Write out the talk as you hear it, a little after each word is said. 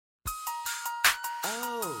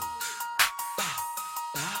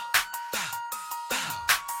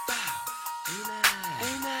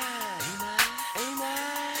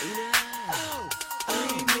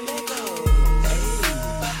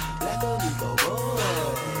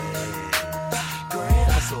bored.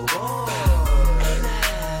 Grand hustle bored.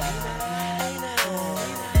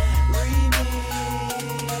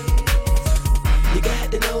 You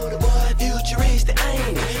got to know the boy futuristic,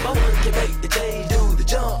 ain't it? My work can make the change, do the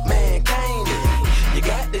jump, man, can't it? You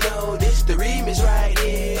got to know this the remix right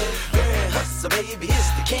here. Grand hustle, baby,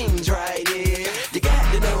 it's the kings right here. You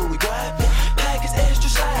got to know we guapin', package extra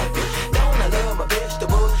sloppy. Don't I love my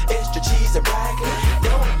vegetables, extra cheese and broccoli?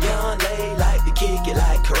 Don't young lady like to kick it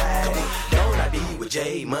like karate? Don't I be with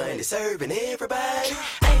J Money serving everybody?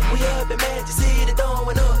 Ain't we up in Magic City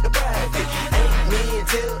throwing up the profit? Ain't me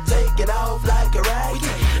until taking off like a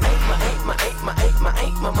rocket?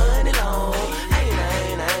 Ain't my money long?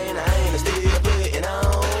 Ain't still putting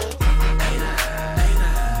on?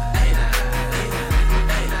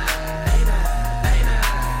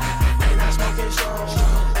 Ain't I smoking strong?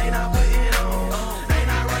 Ain't I putting on? Ain't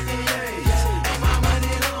I rocking yays? Ain't my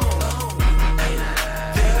money long?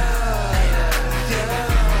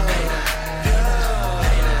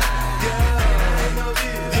 Ain't no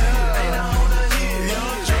view. Ain't I on the hill?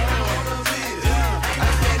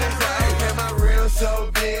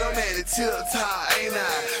 So big, I'm at the tip top, ain't I?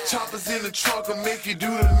 Choppers in the trunk will make you do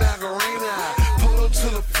the Macarena. Pull up to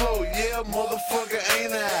the floor, yeah, motherfucker,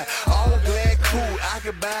 ain't I? All black, cool, I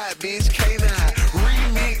can buy it, bitch, can't I?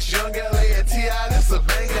 Remix, Young LA and T.I., this a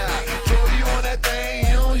banger. Throw you on that thing,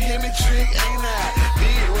 you don't hear me trick, ain't I?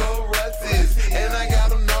 Big roll rusties, and I got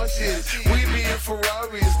them nauseous. We be in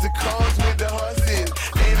Ferraris, the cars with the horses.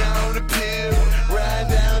 Ain't I on the pill, ride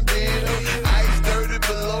down deal. Ice 30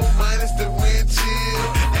 below, minus the wind chill.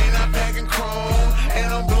 Ain't I packing chrome,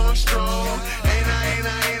 and I'm blowing strong. Ain't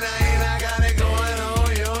I got it going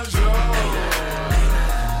on your drum.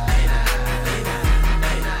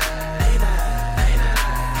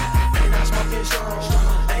 Ain't I smoking strong?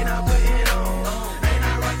 Ain't I putting on? Ain't I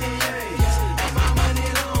rocking yays? Ain't my money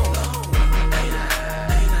long?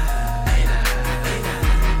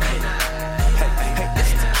 Hey,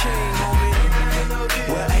 it's the king, homie.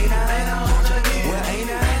 Well, ain't I? Well, ain't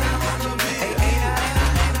I?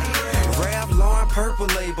 Rap Lauren Purple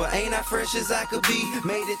Label, ain't I fresh as I could be?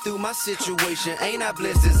 Made it through my situation, ain't I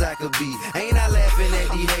blessed as I could be? Ain't I laughing at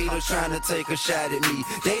these haters trying to take a shot at me?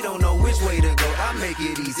 They don't know which way to go, I make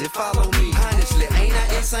it easy, follow me. Honestly, ain't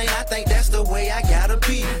I insane? I think that's the way I gotta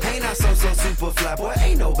be. Ain't I so super fly, boy,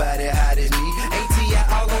 ain't nobody hiding me. ATI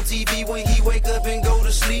all on TV when he wake up and go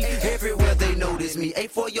to sleep. Everywhere they notice me,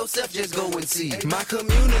 ain't for yourself, just go and see. My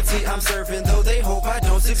community I'm serving, though they hope I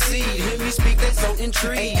don't succeed. Hear me speak, they so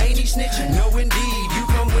intrigued. Ain't he snitching? No indeed, you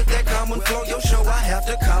come with that common flow, your show I have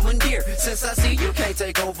to commandeer. Since I see you can't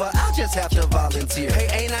take over, I'll just have to volunteer. Hey,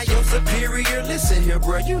 ain't I your superior? Listen here,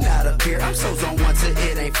 bro, you not a peer. I'm so zone once it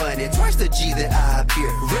ain't funny, twice the G that I appear.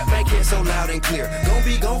 Rep make it so loud and clear, gon'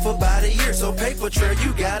 be gone for about a year. So paper trail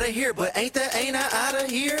you gotta hear, but ain't I out of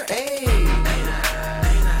here? Hey, ain't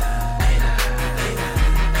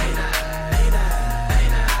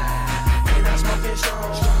I smoking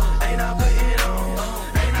strong? Ain't I putting on?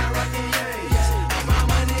 Ain't I rocking yays? Ain't my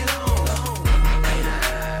money long?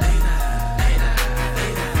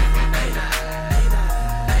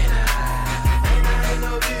 Ain't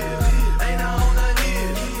no view. Ain't I on the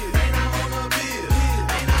hill? Ain't I on the bill?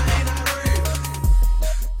 Ain't I real?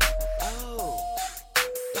 Oh.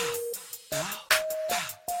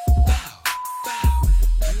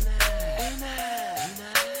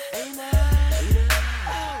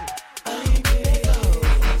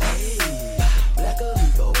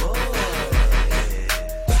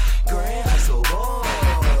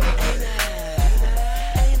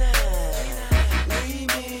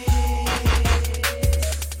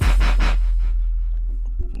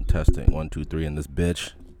 Testing 1 2 3 in this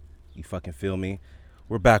bitch. You fucking feel me?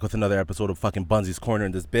 We're back with another episode of fucking Bunzy's Corner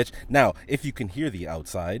in this bitch. Now, if you can hear the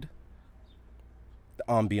outside, the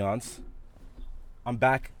ambiance, I'm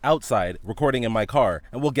back outside recording in my car,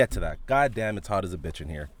 and we'll get to that. God damn, it's hot as a bitch in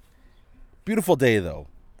here. Beautiful day though.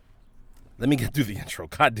 Let me get through the intro.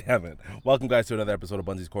 God damn it. Welcome guys to another episode of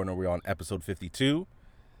Bunzy's Corner. We're on episode 52.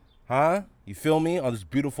 Huh? You feel me? On this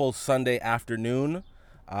beautiful Sunday afternoon.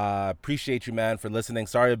 Appreciate you, man, for listening.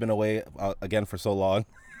 Sorry I've been away again for so long.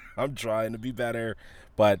 I'm trying to be better,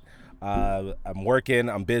 but I'm working.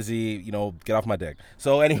 I'm busy. You know, get off my dick.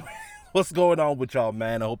 So anyway, what's going on with y'all,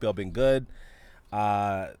 man? I hope y'all been good.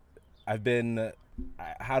 I've been,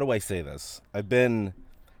 how do I say this? I've been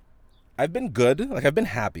good. Like, I've been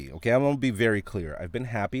happy. Okay, I'm gonna be very clear. I've been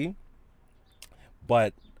happy,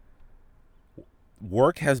 but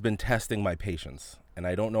work has been testing my patience. And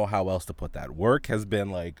I don't know how else to put that. Work has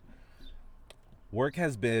been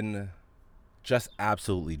just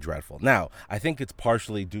absolutely dreadful. Now, I think it's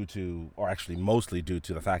partially due to, or actually mostly due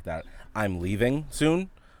to the fact that I'm leaving soon.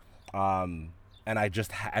 And I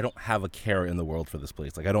just I don't have a care in the world for this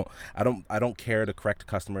place. Like I don't care to correct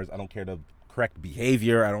customers. I don't care to correct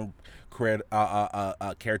behavior. I don't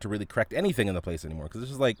care to really correct anything in the place anymore, because it's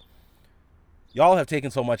just like, y'all have taken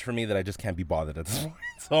so much from me that I just can't be bothered at this point.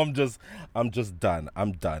 So I'm just done.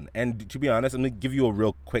 I'm done. And to be honest, I'm gonna give you a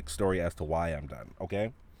real quick story as to why I'm done.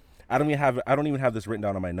 Okay, I don't even have this written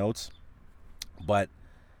down on my notes, but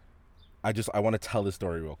I want to tell this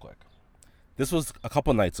story real quick. This was a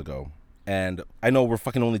couple nights ago, and I know we're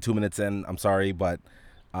fucking only 2 minutes in. I'm sorry, but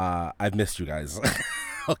I've missed you guys.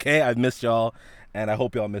 Okay, I've missed y'all, and I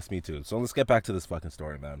hope y'all miss me too. So let's get back to this fucking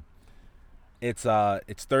story, man. It's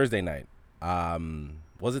Thursday night.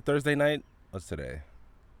 Was it Thursday night? What's today?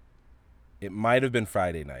 It might have been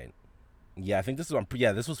Friday night. Yeah, I think this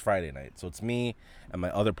was Friday night. So it's me and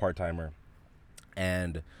my other part-timer,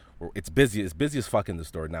 and it's busy. It's busy as fuck in the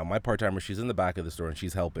store. Now, my part-timer, she's in the back of the store, and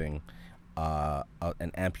she's helping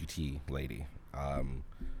an amputee lady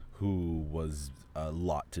who was a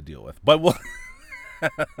lot to deal with. But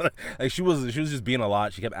like she was just being a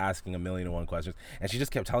lot. She kept asking 1,000,001 questions, and she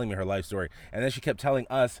just kept telling me her life story. And then she kept telling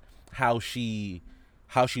us how she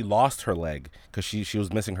lost her leg, because she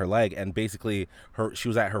was missing her leg, and basically she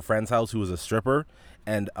was at her friend's house who was a stripper,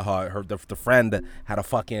 and the friend had a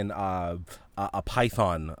fucking a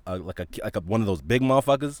python, like a one of those big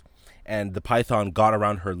motherfuckers, and the python got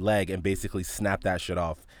around her leg and basically snapped that shit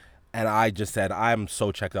off. And I just said, I'm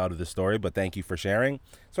so checked out of this story, but thank you for sharing.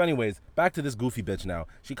 So anyways, back to this goofy bitch now.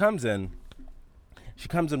 She comes in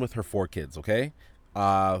with her 4 kids, okay?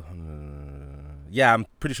 Yeah, I'm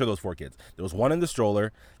pretty sure those 4 kids. There was one in the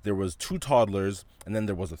stroller, there was 2 toddlers, and then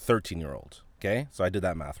there was a 13-year-old, okay? So I did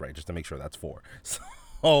that math right, just to make sure that's 4.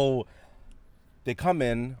 So they come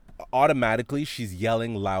in, automatically she's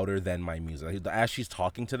yelling louder than my music. As she's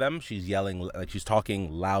talking to them, she's yelling, like she's talking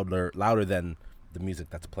louder than the music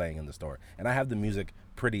that's playing in the store. And I have the music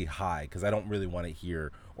pretty high because I don't really want to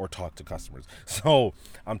hear or talk to customers. So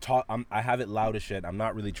I have it loud as shit. I'm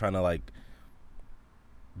not really trying to like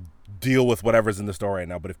deal with whatever's in the store right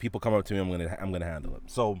now, but if people come up to me, I'm gonna handle it.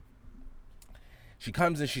 So she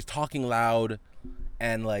comes in, she's talking loud,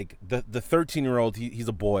 and like the 13-year-old, he's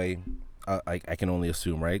a boy. I can only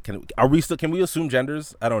assume, right? Can we assume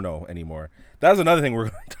genders? I don't know anymore. That's another thing we're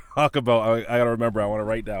gonna talk about. I gotta remember. I want to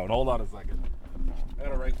write down. Hold on a second. I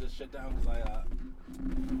gotta write this shit down because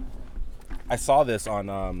I saw this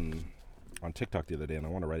on TikTok the other day, and I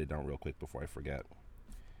want to write it down real quick before I forget.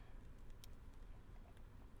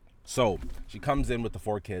 So she comes in with the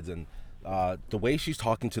 4 kids, and the way she's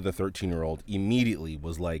talking to the 13-year-old immediately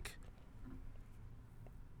was like,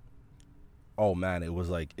 oh man, it was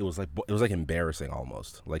like embarrassing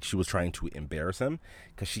almost. Like she was trying to embarrass him,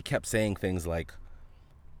 because she kept saying things like,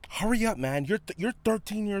 "Hurry up, man! You're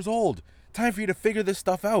 13 years old. Time for you to figure this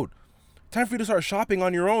stuff out. Time for you to start shopping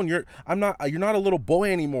on your own. You're not a little boy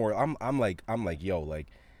anymore." I'm like, yo, like,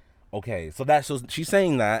 okay. So she's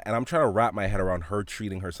saying that, and I'm trying to wrap my head around her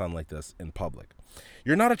treating her son like this in public.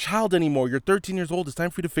 You're not a child anymore. You're 13 years old. It's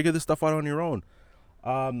time for you to figure this stuff out on your own.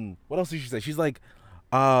 What else did she say? She's like,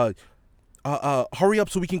 hurry up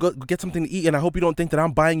so we can go get something to eat, and I hope you don't think that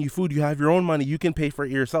I'm buying you food. You have your own money. You can pay for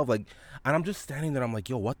it yourself. Like, and I'm just standing there. I'm like,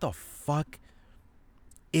 yo, what the fuck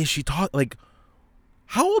is she talking? Like,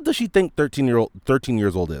 how old does she think 13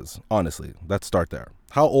 years old is? Honestly, let's start there.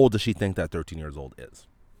 How old does she think that 13 years old is?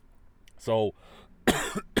 So,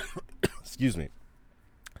 excuse me.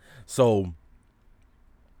 So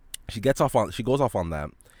she goes off on that,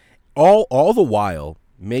 all the while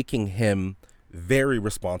making him very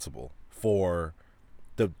responsible for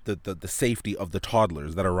the safety of the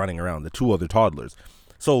toddlers that are running around, the 2 other toddlers.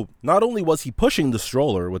 So not only was he pushing the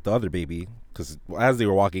stroller with the other baby, because as they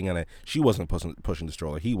were walking in, she wasn't pushing the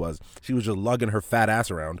stroller. She was just lugging her fat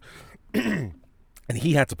ass around, and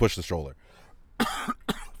he had to push the stroller.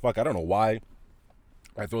 Fuck, I don't know why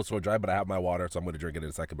my throat's so dry, but I have my water, so I'm going to drink it in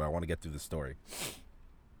a second, but I want to get through this story.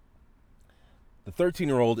 The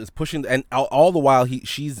 13-year-old is pushing, and all the while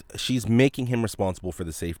she's making him responsible for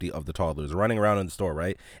the safety of the toddlers running around in the store,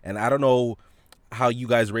 right? And I don't know how you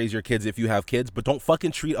guys raise your kids if you have kids, but don't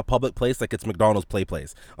fucking treat a public place like it's McDonald's Play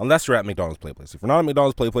Place, unless you're at McDonald's Play Place. If you're not at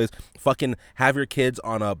McDonald's Play Place, fucking have your kids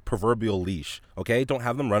on a proverbial leash, okay? Don't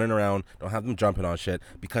have them running around, don't have them jumping on shit,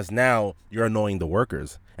 because now you're annoying the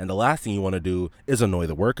workers, and the last thing you want to do is annoy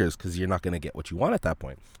the workers, because you're not going to get what you want at that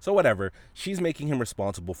point. So whatever, she's making him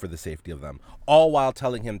responsible for the safety of them, all while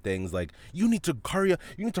telling him things like, you need to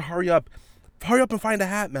hurry up and find a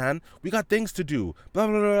hat, man, we got things to do, blah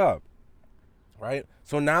blah blah blah. right?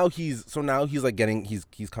 So now he's like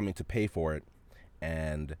he's coming to pay for it,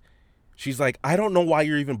 and she's like, I don't know why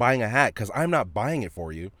you're even buying a hat because I'm not buying it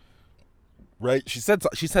for you, right? She said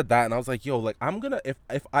that, and I was like, yo, like I'm gonna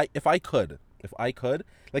if I could,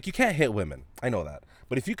 like you can't hit women, I know that,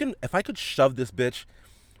 but if I could shove this bitch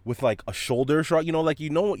with like a shoulder shrug, like you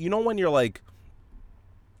know when you're like.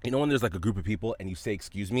 When there's like a group of people and you say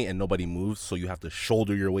excuse me and nobody moves, so you have to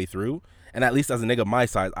shoulder your way through. And at least as a nigga my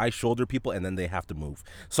size, I shoulder people and then they have to move.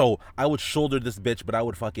 So I would shoulder this bitch, but I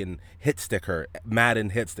would fucking hit stick her, Madden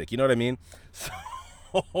hit stick. You know what I mean?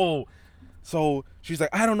 So she's like,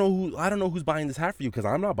 I don't know who's buying this hat for you because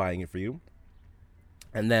I'm not buying it for you.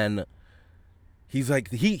 And then he's like,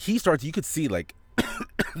 he starts. You could see like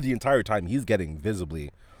the entire time he's getting visibly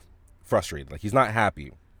frustrated, like he's not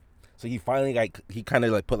happy. So he finally he kind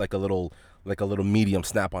of like put like a little medium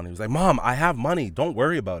snap on it. He was like, Mom, I have money. Don't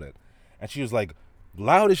worry about it. And she was like,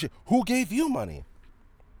 loud as shit. Who gave you money?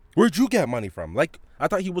 Where'd you get money from? Like, I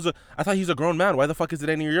thought he's a grown man. Why the fuck is it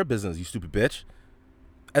any of your business, you stupid bitch?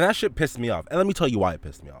 And that shit pissed me off. And let me tell you why it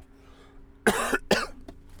pissed me off.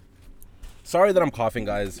 Sorry that I'm coughing,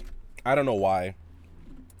 guys. I don't know why.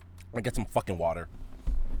 I get some fucking water.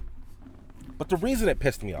 But the reason it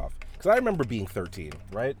pissed me off, because I remember being 13,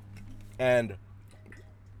 right? And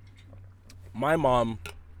my mom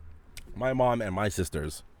and my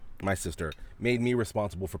sister made me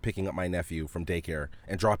responsible for picking up my nephew from daycare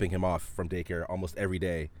and dropping him off from daycare almost every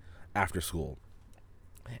day after school.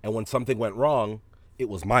 And when something went wrong, it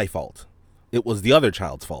was my fault. It was the other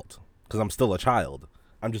child's fault because I'm still a child.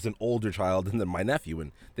 I'm just an older child than my nephew,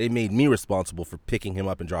 and they made me responsible for picking him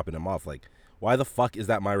up and dropping him off. Like, why the fuck is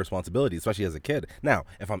that my responsibility, especially as a kid? Now,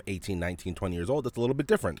 if I'm 18, 19, 20 years old, that's a little bit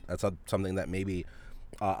different. That's something that maybe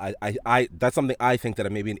that's something I think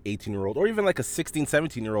that maybe an 18-year-old or even like a 16,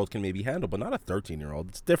 17-year-old can maybe handle, but not a 13-year-old.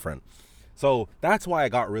 It's different. So that's why I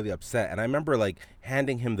got really upset. And I remember like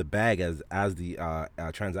handing him the bag as the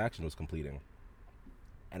transaction was completing.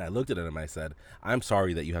 And I looked at him and I said, I'm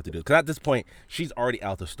sorry that you have to do it. Because at this point, she's already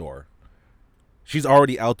out the store.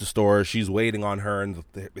 She's waiting on her and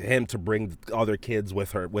him to bring other kids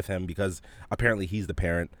with him because apparently he's the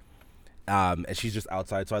parent. And she's just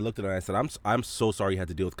outside. So I looked at her and I said, I'm so sorry you had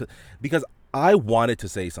to deal with it. Because I wanted to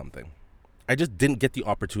say something. I just didn't get the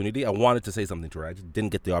opportunity. I wanted to say something to her. I just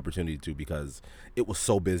didn't get the opportunity to because it was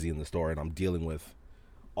so busy in the store and I'm dealing with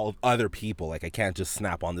all other people. Like I can't just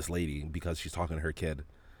snap on this lady because she's talking to her kid.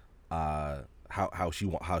 How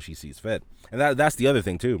she sees fit. And that's the other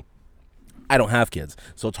thing too. I don't have kids,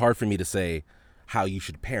 so it's hard for me to say how you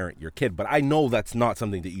should parent your kid, but I know that's not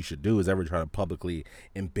something that you should do, is ever try to publicly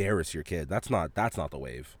embarrass your kid. That's not the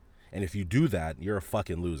wave. And if you do that, you're a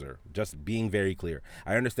fucking loser. Just being very clear.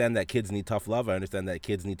 I understand that kids need tough love. I understand that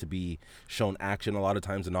kids need to be shown action a lot of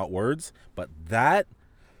times and not words, but that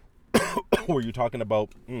where you're talking about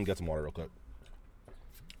get some water real quick.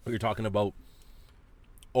 Where you're talking about,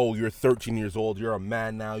 oh, you're 13 years old, you're a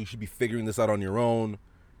man now, you should be figuring this out on your own,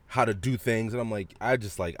 how to do things. And I'm like, I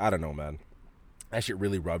don't know, man. That shit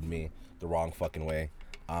really rubbed me the wrong fucking way.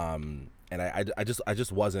 And I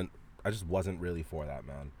just wasn't really for that,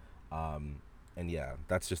 man. And yeah,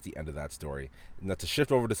 that's just the end of that story. Now to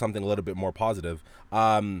shift over to something a little bit more positive.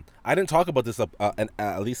 I didn't talk about this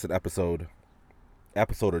at least an episode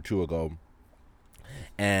or two ago.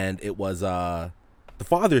 And it was the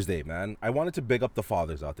Father's Day, man. I wanted to big up the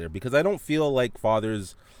fathers out there because I don't feel like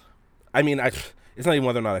fathers, it's not even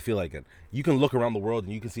whether or not I feel like it. You can look around the world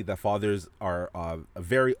and you can see that fathers are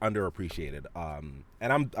very underappreciated.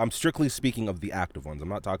 And I'm strictly speaking of the active ones. I'm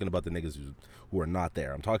not talking about the niggas who are not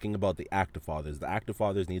there. I'm talking about the active fathers. The active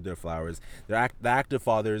fathers need their flowers. The active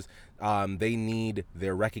fathers, they need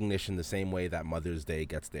their recognition the same way that Mother's Day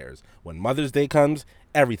gets theirs. When Mother's Day comes,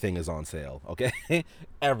 everything is on sale, okay?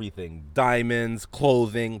 Everything. Diamonds,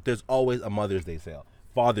 clothing. There's always a Mother's Day sale.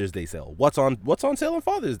 Father's Day sale. What's on sale on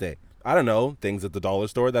Father's Day? I don't know, things at the dollar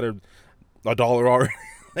store that are $1 already.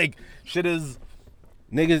 Like, shit is,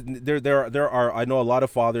 niggas, there are, I know a lot of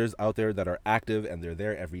fathers out there that are active and they're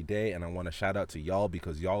there every day, and I want to shout out to y'all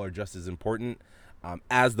because y'all are just as important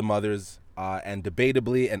as the mothers, and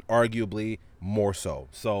debatably and arguably more so.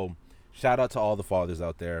 So, shout out to all the fathers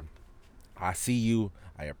out there. I see you,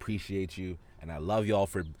 I appreciate you, and I love y'all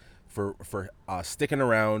for sticking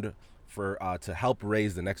around, to help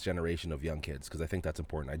raise the next generation of young kids, because I think that's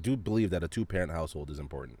important. I do believe that a 2-parent household is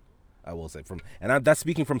important. I will say that's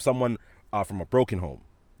speaking from someone from a broken home.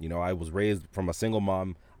 You know, I was raised from a single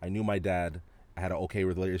mom. I knew my dad. I had an okay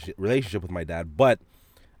relationship with my dad, but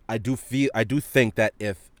I do think that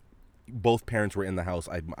if both parents were in the house,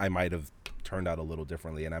 I might have turned out a little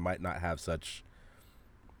differently, and I might not have such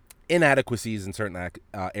inadequacies in certain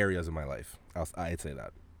areas of my life. I'd say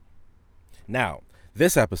that. Now,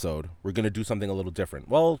 this episode, we're going to do something a little different.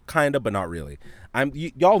 Well, kind of, but not really.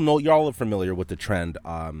 Y'all are familiar with the trend.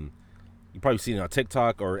 You've probably seen it on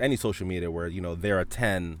TikTok or any social media where, they're a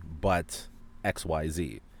 10, but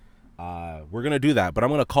XYZ. We're going to do that, but I'm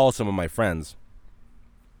going to call some of my friends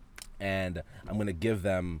and I'm going to give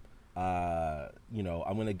them, I'm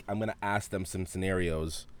going to ask them some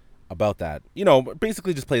scenarios about that.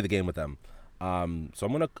 Basically just play the game with them. So I'm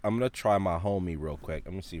going to try my homie real quick.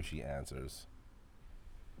 Let me see if she answers.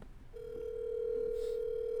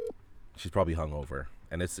 She's probably hungover,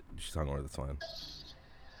 and she's hungover. That's fine.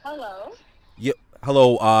 Hello. Yeah.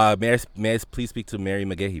 Hello. May I please speak to Mary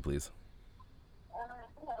McGahey, please?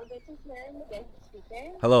 Hello. This is Mary McGahey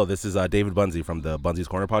speaking. Hello. This is David Bunzy from the Bunzy's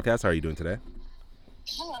Corner podcast. How are you doing today?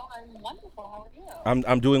 Hello. I'm wonderful. How are you?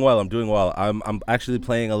 I'm doing well. I'm actually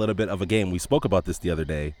playing a little bit of a game. We spoke about this the other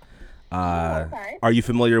day. Okay. Are you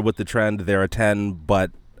familiar with the trend? They're a 10,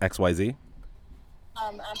 but XYZ.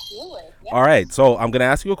 Absolutely. Yes. All right. So I'm gonna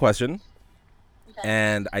ask you a question. Okay.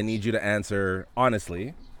 And I need you to answer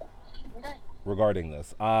honestly regarding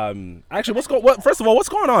this. Actually, first of all, what's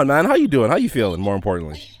going on, man? How you doing? How you feeling, more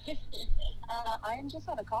importantly? I am just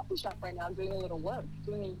at a coffee shop right now doing a little work,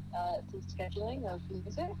 doing some scheduling of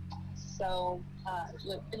music. So,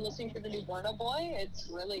 been listening to the new Burna Boy. It's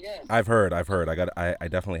really good. I've heard. I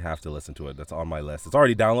definitely have to listen to it. That's on my list. It's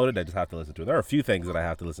already downloaded. I just have to listen to it. There are a few things that I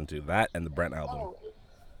have to listen to. That and the Brent album.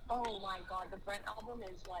 Oh my God, the Brent album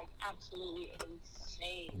is like absolutely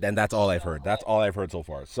insane. Then that's all I've heard. That's all I've heard so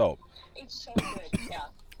far. So. It's so good. Yeah.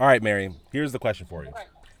 All right, Mary. Here's the question for you. Okay.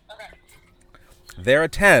 They're a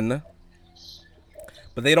 10,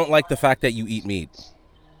 but they don't like the fact that you eat meat.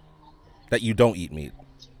 That you don't eat meat.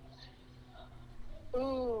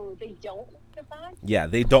 Ooh, they don't like the fact? Yeah,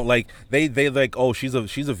 they don't like. They like. Oh, she's a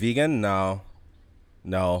vegan. No,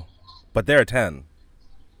 but they're a 10.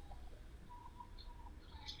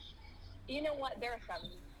 You know what? They're a 7.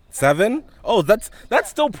 7? Oh, that's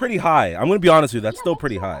still pretty high. I'm gonna be honest with you. That's still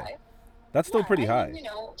pretty high. That's still pretty high. Mean,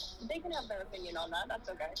 they can have their opinion on that. That's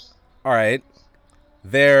okay. All right.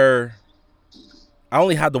 I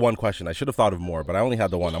only had the one question. I should have thought of more, but I only had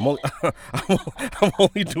the one. I'm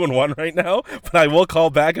only doing one right now, but I will call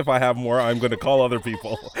back if I have more. I'm going to call other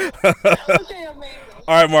people. Okay, amazing.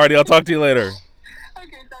 All right, Marty. I'll talk to you later.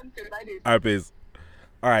 Okay, sounds good. I do. All right, peace.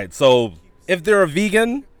 All right. So if they're a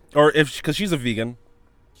vegan, or because she's a vegan,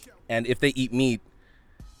 and if they eat meat,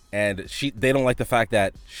 and they don't like the fact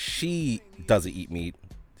that she doesn't eat meat,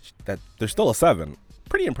 that they're still a 7.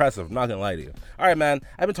 Pretty impressive, I'm not gonna lie to you. All right, man,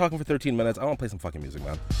 I've been talking for 13 minutes. I want to play some fucking music,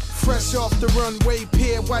 man. Fresh off the runway,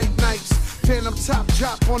 pair white nights. Phantom top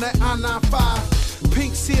drop on that I-95.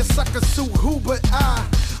 Pink seersucker suit, who but I?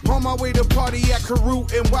 On my way to party at Carew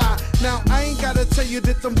and Y. Now, I ain't gotta tell you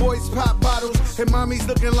that them boys pop bottles. And mommy's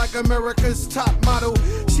looking like America's top model.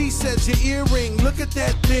 She says your earring, look at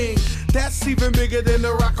that thing. That's even bigger than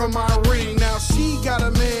the rock on my ring. Now, she got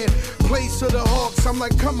a man, plays for the Hawks. I'm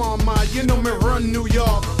like, come on, ma, you know me run New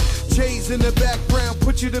York. Jay's in the background,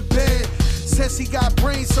 put you to bed. Says he got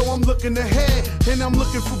brains, so I'm looking ahead. And I'm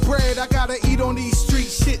looking for bread, I gotta eat on these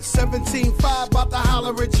streets. Shit, 17.5, about to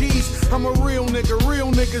holler at G's. I'm a real nigga,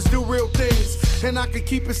 real niggas do real things. And I can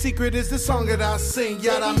keep a secret, is the song that I sing.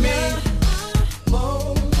 Yeah, I mean.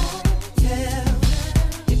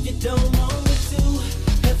 If you don't want me to,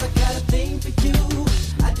 'cause I got a thing for you.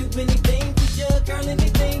 I do anything for you, girl,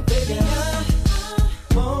 anything, baby. I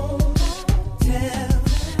won't tell.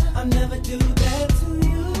 I'll never do that to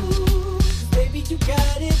you. Baby, you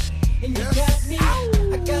got it, and you got me.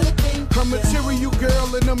 I got a thing for A material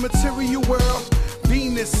girl in a material world.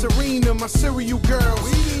 Venus, Serena, my cereal girls.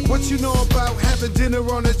 What you know about having dinner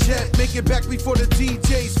on a jet? Make it back before the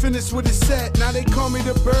DJ's finished with his set. Now they call me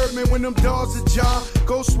the Birdman when them dogs are jar.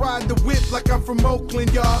 Ghost ride the whip like I'm from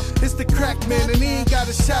Oakland, y'all. It's the crack man and he ain't got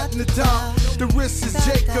a shot in the dark. The wrist is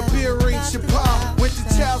Jacob, earring Chappelle. Went to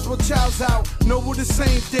Child's, well Child's out. Noble the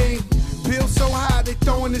same thing. Bill so high, they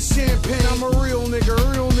throwing the champagne. I'm a real nigga,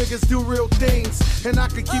 real niggas do real things. And I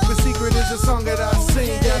could keep a secret, is a song that I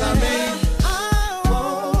sing, that I mean.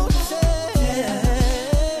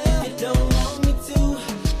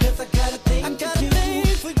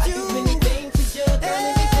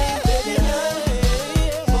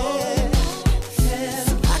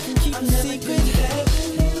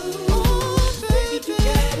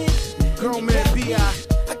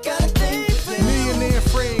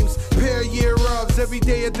 Every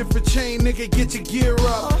day a different chain, nigga, get your gear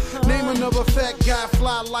up. Name another fat guy,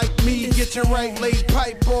 fly like me. Get your right laid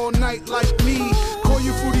pipe all night like me. Call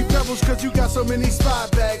you fruity pebbles, cause you got so many spy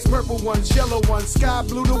bags. Purple ones, yellow ones, sky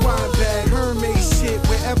blue the wine bag. Hermès shit,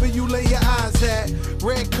 wherever you lay your eyes at.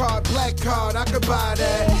 Red card, black card, I could buy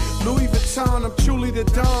that. Louis Vuitton, I'm truly the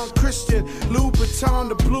Don. Christian, Louis Vuitton,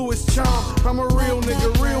 the bluest charm. I'm a real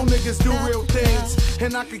nigga, real niggas do real things.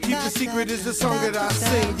 And I can keep the secret, is the song that I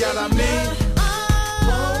sing. Yeah, I mean.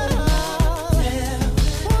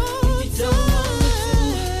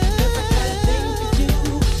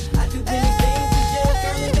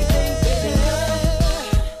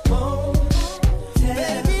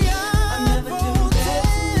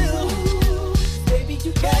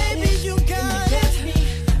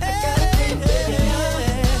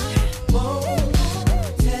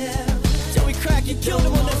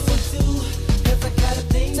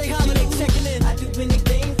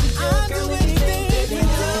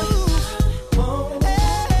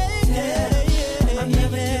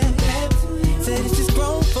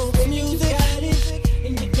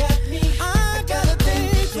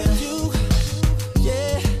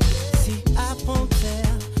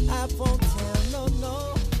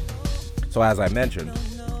 So as I mentioned,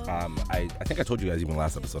 I think I told you guys even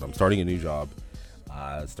last episode, I'm starting a new job,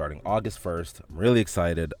 starting August 1st. I'm really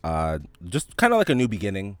excited. Just kind of like a new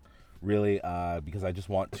beginning, really, because I just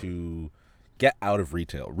want to get out of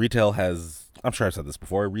retail. Retail has, I'm sure I've said this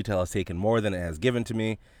before, retail has taken more than it has given to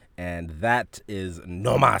me, and that is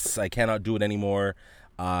no mas. I cannot do it anymore.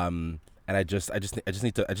 And I just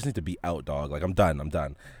need to be out, dog. Like I'm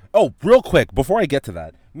done. Oh, real quick, before I get to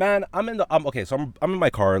that, man, I'm in my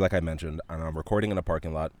car, like I mentioned, and I'm recording in a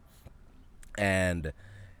parking lot. And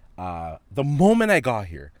the moment I got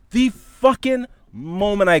here, there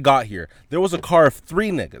was a car of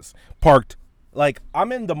 3 niggas parked. Like,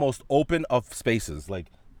 I'm in the most open of spaces. Like,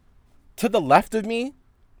 to the left of me,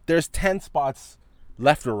 there's 10 spots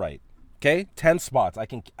left or right. Okay, 10 spots. I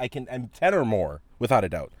can, and 10 or more without a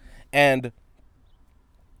doubt. And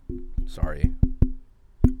sorry.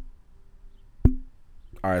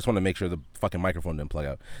 All right, I just want to make sure the fucking microphone didn't plug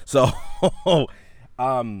out. So,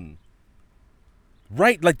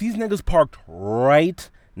 right, like these niggas parked right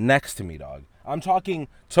next to me, dog. I'm talking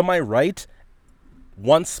to my right,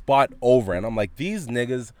 1 spot over, and I'm like, these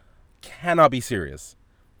niggas cannot be serious.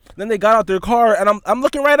 Then they got out their car, and I'm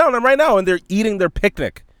looking right at them right now, and they're eating their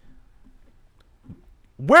picnic.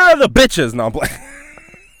 Where are the bitches? No, I'm playing.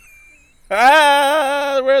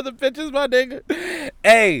 Where are the bitches, my nigga?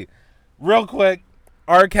 Hey, real quick.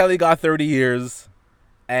 R. Kelly got 30 years,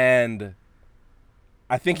 and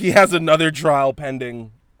I think he has another trial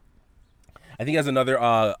pending. I think he has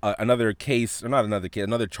another case, or not another case,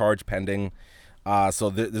 another charge pending. So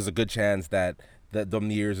there's a good chance that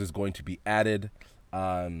them years is going to be added.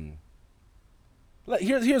 Here's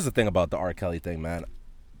the thing about the R. Kelly thing, man.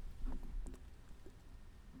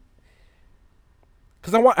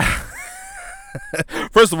 Because I want...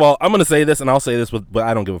 First of all, I'm gonna say this, and I'll say this, but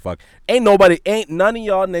I don't give a fuck. Ain't none of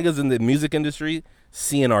y'all niggas in the music industry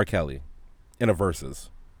seeing R. Kelly in a verses.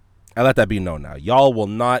 I let that be known now. Y'all will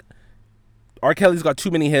not. R. Kelly's got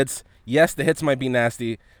too many hits. Yes, the hits might be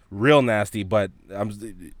nasty, real nasty, but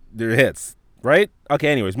they're hits, right? Okay.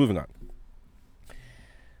 Anyways, moving on.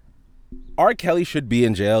 R. Kelly should be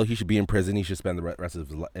in jail. He should be in prison. He should spend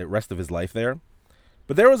the rest of his life there.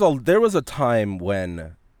 But there was a time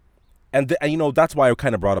when. And you know, that's why I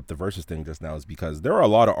kind of brought up the verses thing just now, is because there are a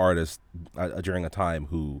lot of artists during a time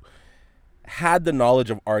who had the knowledge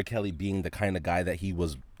of R. Kelly being the kind of guy that he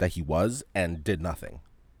was and did nothing.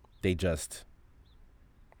 They just,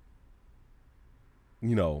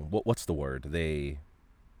 you know, what's the word? I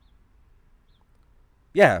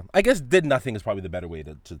guess did nothing is probably the better way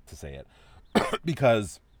to say it.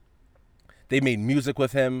 Because they made music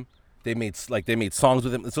with him. They made songs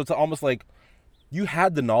with him. So it's almost like, you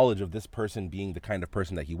had the knowledge of this person being the kind of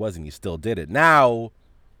person that he was, and you still did it. Now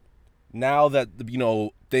that, you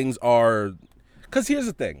know, things are... Because here's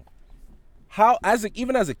the thing.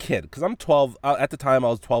 Even as a kid, because I'm 12... at the time, I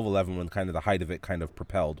was 12, 11 when kind of the height of it kind of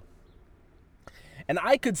propelled. And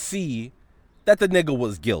I could see that the nigga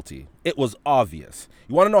was guilty. It was obvious.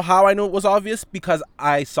 You want to know how I knew it was obvious? Because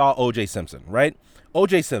I saw O.J. Simpson, right?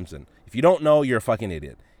 O.J. Simpson. If you don't know, you're a fucking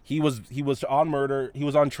idiot. He was on murder. He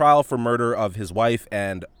was on trial for murder of his wife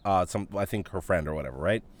and I think her friend or whatever,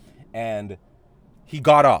 right? And he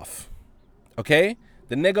got off. Okay?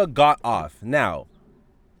 The nigga got off. Now,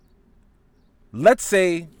 let's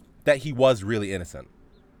say that he was really innocent.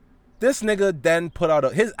 This nigga then put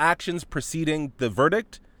out his actions preceding the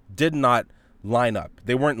verdict did not line up.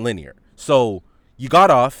 They weren't linear. So you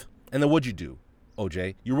got off, and then what'd you do?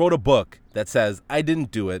 OJ, you wrote a book that says, I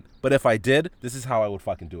didn't do it, but if I did, this is how I would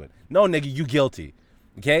fucking do it. No, nigga, you guilty.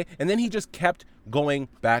 Okay? And then he just kept going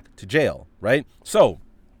back to jail, right? So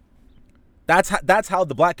that's how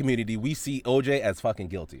the black community, we see OJ as fucking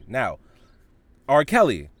guilty. Now, R.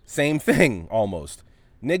 Kelly, same thing almost.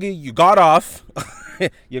 Nigga, you got off.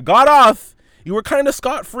 You got off. You were kind of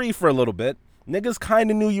scot-free for a little bit. Niggas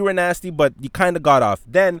kind of knew you were nasty, but you kind of got off.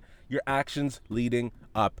 Then your actions leading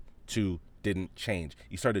up to didn't change.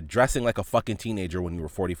 You started dressing like a fucking teenager when you were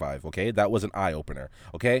 45, okay? That was an eye-opener,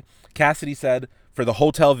 okay? Cassidy said for the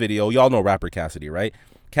Hotel video, y'all know rapper Cassidy, right?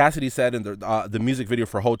 Cassidy said in the music video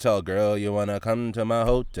for Hotel, girl, you wanna come to my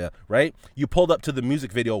hotel, right? You pulled up to the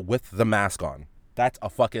music video with the mask on. That's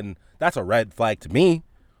a red flag to me.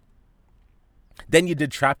 Then you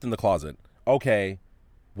did Trapped in the Closet. Okay,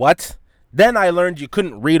 what? Then I learned you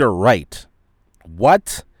couldn't read or write.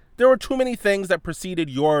 What? There were too many things that preceded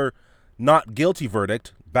your not guilty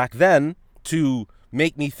verdict back then to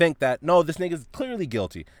make me think that, no, this nigga's clearly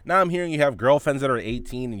guilty. Now I'm hearing you have girlfriends that are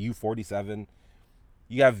 18 and you 47.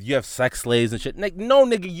 You have sex slaves and shit. No,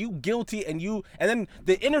 nigga, you guilty, and then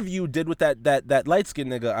the interview you did with that light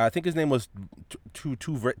skinned nigga, I think his name was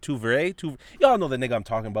Tuvere. Y'all know the nigga I'm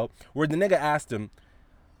talking about. Where the nigga asked him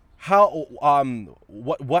how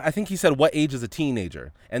what I think he said, what age is a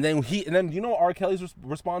teenager? And then you know what R. Kelly's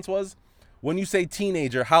response was? When you say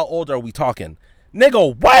teenager, how old are we talking?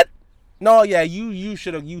 Nigga, what? No, yeah, you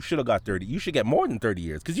should have got 30. You should get more than 30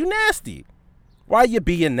 years because you nasty. Why you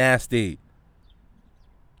being nasty?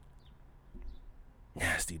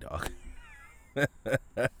 Nasty dog.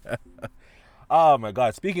 Oh my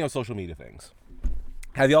god. Speaking of social media things,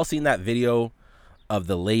 have y'all seen that video of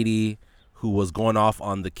the lady who was going off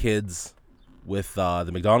on the kids with the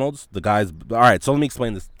McDonald's? The guys. All right, so let me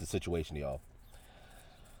explain the situation to y'all.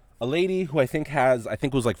 A lady who I think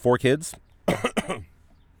was like 4 kids. A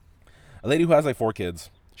lady who has like 4 kids.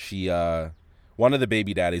 She one of the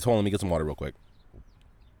baby daddies. Hold on, let me get some water real quick.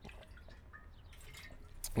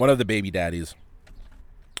 One of the baby daddies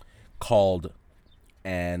called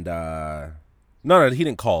and no, he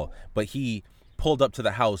didn't call, but he pulled up to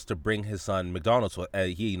the house to bring his son McDonald's.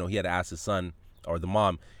 He had to ask his son or the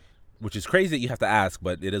mom, which is crazy that you have to ask,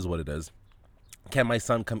 but it is what it is. Can my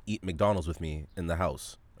son come eat McDonald's with me in the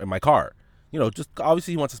house, in my car? Just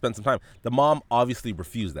obviously he wants to spend some time. The mom obviously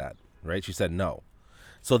refused that, right? She said no.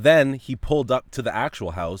 So then he pulled up to the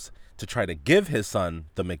actual house to try to give his son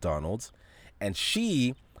the McDonald's, and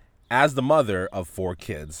she, as the mother of 4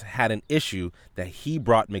 kids, had an issue that he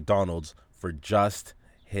brought McDonald's for just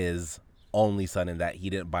his only son and that he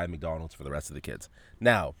didn't buy McDonald's for the rest of the kids.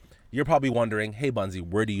 Now, you're probably wondering, hey, Bunzy,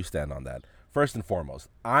 where do you stand on that? First and foremost,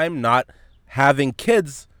 I'm not having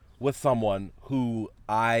kids with someone who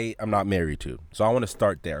I am not married to. So I want to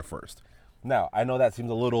start there first. Now, I know that seems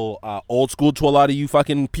a little old school to a lot of you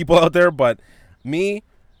fucking people out there, but me,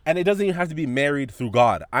 and it doesn't even have to be married through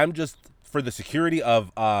God. I'm just, for the security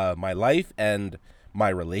of my life and my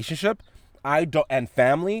relationship, and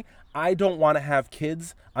family, I don't want to have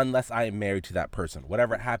kids unless I am married to that person.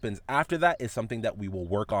 Whatever happens after that is something that we will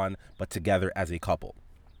work on, but together as a couple.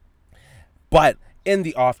 But in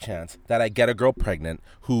the off chance that I get a girl pregnant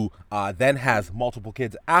who then has multiple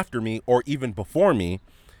kids after me or even before me,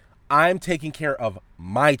 I'm taking care of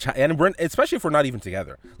my child, and especially if we're not even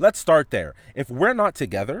together. Let's start there. If we're not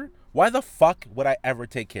together, why the fuck would I ever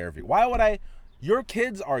take care of you? Why would I?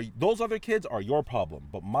 Those other kids are your problem,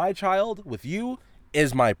 but my child with you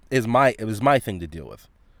is my thing to deal with.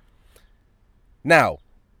 Now,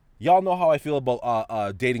 y'all know how I feel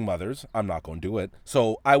about dating mothers. I'm not going to do it.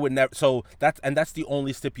 So I would never. So that's the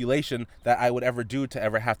only stipulation that I would ever do to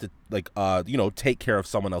ever have to take care of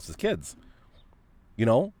someone else's kids.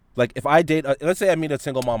 Like if I date, let's say I meet a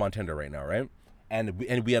single mom on Tinder right now, right?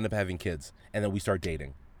 And we end up having kids, and then we start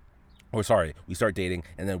dating. We start dating,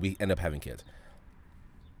 and then we end up having kids.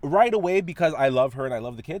 Right away, because I love her and I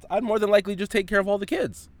love the kids, I'd more than likely just take care of all the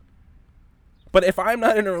kids. But if I'm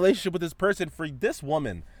not in a relationship with this person, for this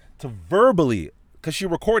woman to verbally, because she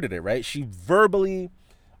recorded it, right? She verbally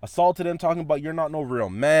assaulted him, talking about you're not no real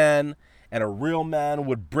man, and a real man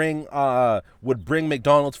would bring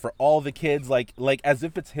McDonald's for all the kids, like as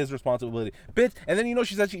if it's his responsibility, bitch. And then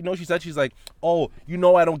she said she's like, oh,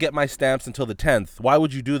 I don't get my stamps until the 10th. Why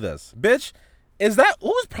would you do this, bitch?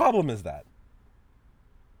 Whose problem is that?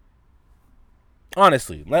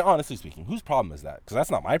 Honestly speaking, whose problem is that? Because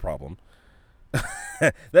that's not my problem.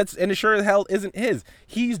 And it sure as hell isn't his.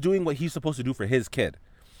 He's doing what he's supposed to do for his kid.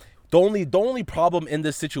 The only problem in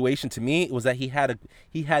this situation to me was that he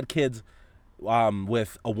had kids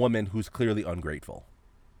with a woman who's clearly ungrateful.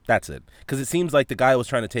 That's it. Because it seems like the guy was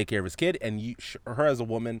trying to take care of his kid, and her as a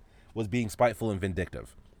woman was being spiteful and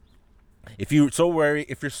vindictive. If you're so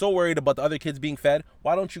worried about the other kids being fed,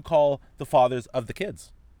 why don't you call the fathers of the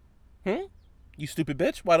kids? You stupid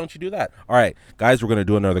bitch. Why don't you do that? All right, guys, we're going to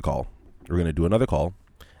do another call. And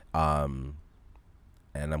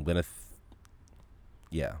I'm going to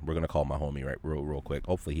we're going to call my homie real quick.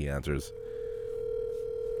 Hopefully he answers.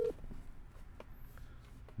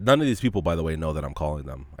 None of these people, by the way, know that I'm calling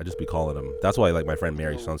them. I just be calling them. That's why, like, my friend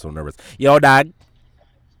Mary sounds so nervous. Yo, dog.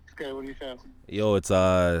 Okay, what do you say? Yo, it's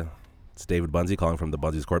David Bunzy calling from the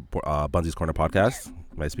Bunzy's Corner podcast.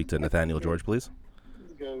 May I speak to Nathaniel George, please?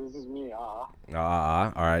 Okay, this is me. All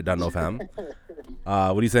right, don't know, fam.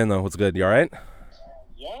 What are you saying, though? What's good? You all right?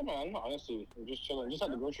 Yeah, man. Honestly, I'm just chilling. Just at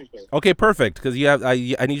the grocery store. Okay, perfect. Because I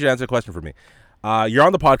need you to answer a question for me. You're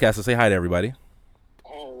on the podcast, so say hi to everybody.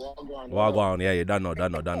 Wagwan. Yeah, you done know.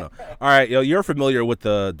 All right, yo, you're familiar with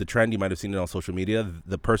the trend. You might have seen it on social media.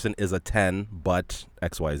 The person is a 10, but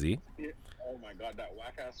XYZ. Yeah. Oh my God, that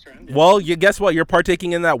whack ass trend. Yeah. Well, you guess what? You're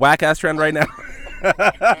partaking in that whack ass trend right now.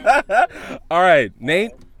 All right,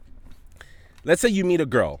 Nate. Let's say you meet a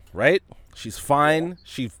girl, right? She's fine.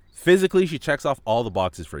 She checks off all the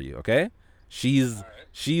boxes for you. Okay, she's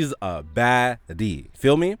a baddie.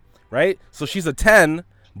 Feel me? Right? So she's a 10,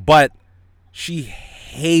 but she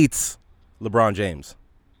hates LeBron James.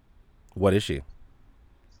 What is she?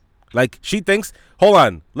 Like, she thinks, hold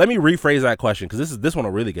on, let me rephrase that question, because this one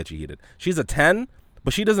will really get you heated. She's a 10,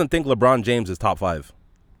 but she doesn't think LeBron James is top 5.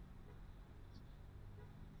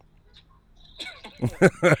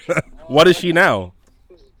 What is she now?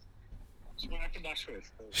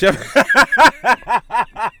 Chef.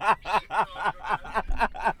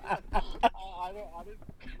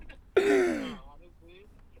 Honestly,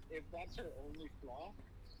 if that's her only flaw,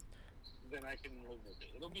 then I can live with it.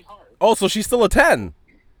 It'll be hard. Oh, so she's still a 10.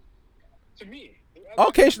 To me.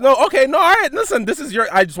 Okay, no, all right. Listen,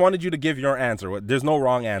 I just wanted you to give your answer. There's no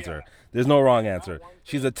wrong answer. Yeah. There's no wrong answer.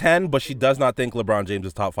 She's a 10, but she does not think LeBron James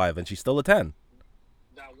is top 5, and she's still a 10.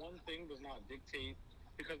 That one thing does not dictate,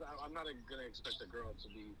 because I'm not going to expect a girl to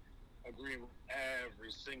be agreeing with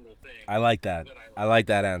every single thing. I like that. I like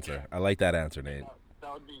that answer. Yeah. I like that answer, Nate.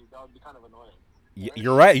 That would be kind of annoying.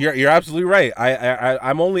 You're right. You're absolutely right.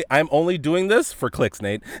 I'm only doing this for clicks,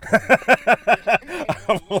 Nate.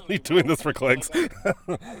 I'm only doing this for clicks. I see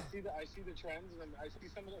the trends, and I see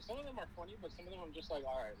some of them are funny, but some of them I'm just like,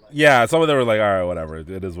 all right. Like, yeah, some of them are like, all right, whatever.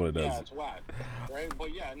 It is what it is. Yeah, it's whack, right?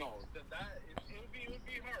 But yeah, no, it would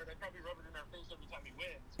be hard. I'd probably rub it in her face every time he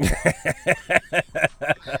wins.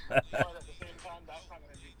 But at the same time, that's not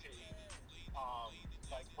going to dictate,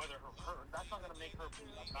 like, whether that's not going to make her be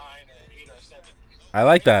a 9 or an 8 or a 7. I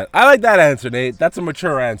like that. I like that answer, Nate. That's a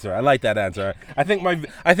mature answer. I like that answer. I think my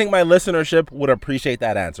listenership would appreciate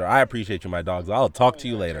that answer. I appreciate you, my dogs. I'll talk to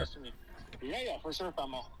you later. Yeah, for sure,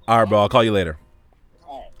 Famo. All right, bro. I'll call you later.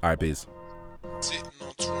 All right, peace.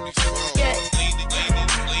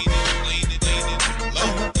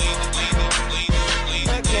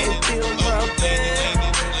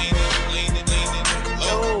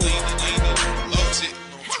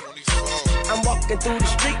 Through the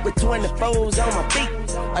street with 24s on my feet.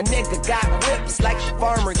 A nigga got whips like the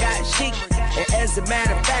farmer got sheep. And as a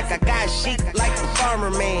matter of fact, I got sheep like the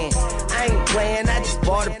farmer man. I ain't playing, I just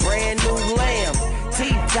bought a brand new lamb.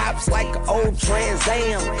 T-tops like an old Trans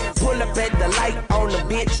Am. Pull up at the light on the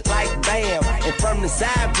bitch like bam. And from the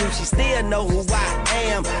side view, she still know who I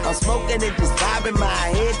am. I'm smoking and just bobbing my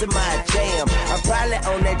head to my jam. I'm probably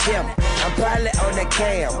on that gym, I'm probably on that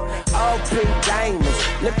cam. All pink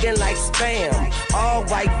diamonds, looking like spam. All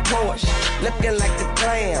white Porsche, looking like a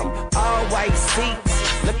clam. All white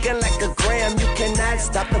seats, looking like a gram. You cannot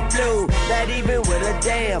stop the flow, not even with a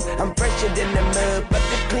dam. I'm fresher than the mud, but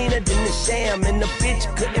the cleaner than the sham. And the bitch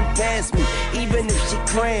couldn't pass me, even if she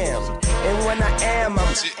crammed. And when I am,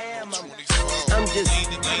 I'm just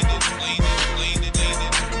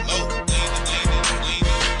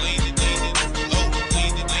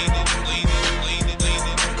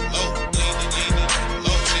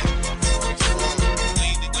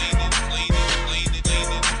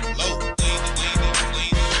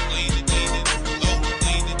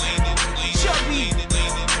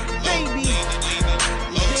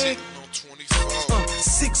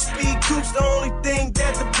the only thing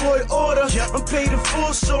that the boy order. I'm paid in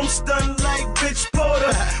full, so I'm stunned like bitch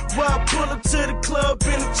Porter. Why I pull up to the club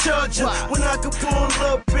in a Charger when I could pull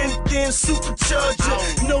up in then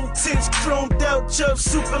supercharger? No tints, chromed out, chub,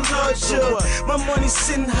 super larger. My money's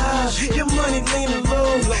sitting high, your money leaning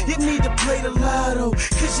low. You need to play the lotto,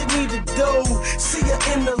 cause you need the dough. See ya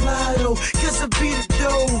in the lotto, cause I be the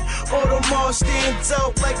dough. Audemars stands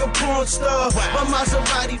out like a porn star. My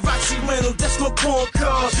Maserati, Roxy Reynolds, that's my porn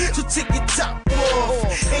car. So take your top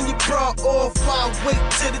off and your bra off. I'll wait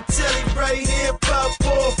till the telly right here pop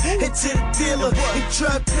off. Head to the dealer and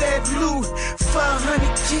drop that loot. 500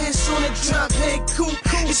 cash on a drop head coupe.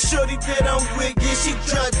 It's shorty that I'm with, yeah, she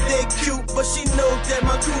drop that cute, but she know that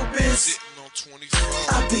my coupe is.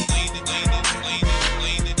 I be.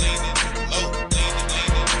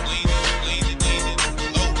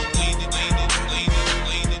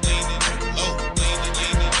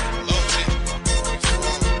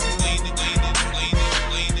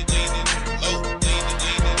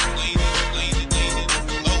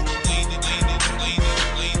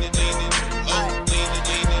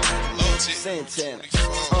 Santana.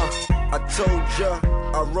 I told ya,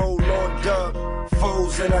 I roll on dub.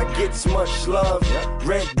 Foes and I gets much love.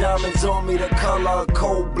 Red diamonds on me, the color of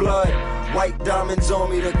cold blood. White diamonds on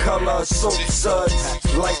me, the color of soap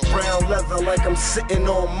suds. Light brown leather like I'm sitting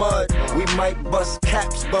on mud. We might bust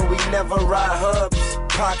caps, but we never ride hubs.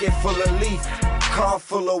 Pocket full of leaf. Car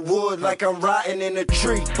full of wood like I'm riding in a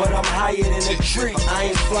tree, but I'm higher than a tree. I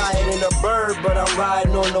ain't flying in a bird, but I'm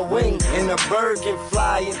riding on the wing. And the bird can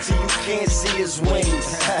fly until you can't see his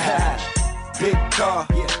wings. Big car,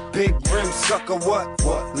 big rim, sucker, what?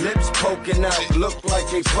 Lips poking out, look like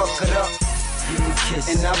they puckered up.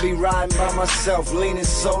 And I be riding by myself, leaning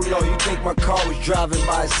so low, you think my car was driving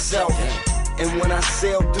by itself. And when I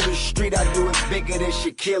sail through the street, I do it bigger than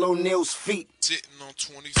Shaquille O'Neal's feet. Sitting on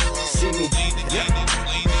 24. See me.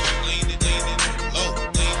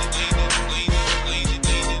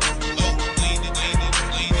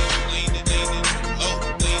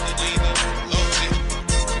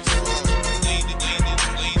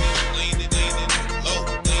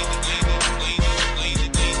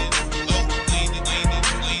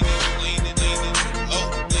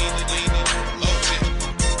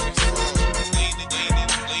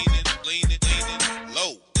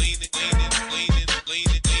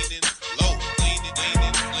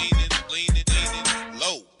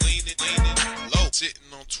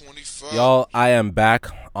 Y'all, I am back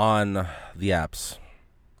on the apps.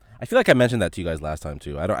 I feel like I mentioned that to you guys last time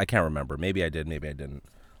too. I can't remember. Maybe I did, maybe I didn't.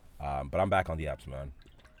 But I'm back on the apps, man.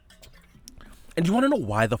 And you want to know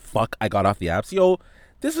why the fuck I got off the apps? Yo,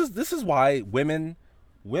 this is why women,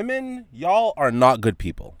 y'all are not good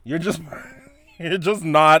people. You're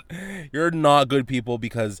not good people,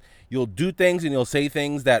 because you'll do things and you'll say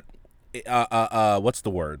things that what's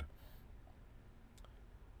the word?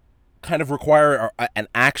 Kind of require an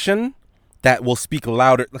action that will speak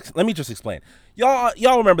louder. Let me just explain.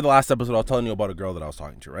 Y'all remember the last episode I was telling you about a girl that I was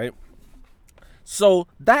talking to, right? So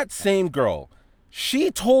that same girl, she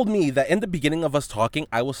told me that in the beginning of us talking,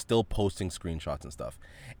 I was still posting screenshots and stuff.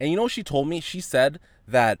 And you know what she told me? She said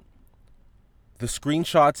that the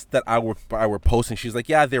screenshots that I were posting, she's like,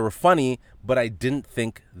 yeah, they were funny, but I didn't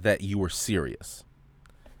think that you were serious.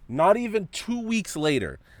 Not even 2 weeks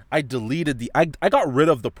later, I deleted I got rid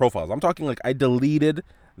of the profiles. I'm talking like I deleted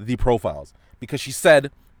the profiles because she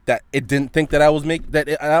said that it didn't think that I was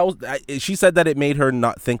she said that it made her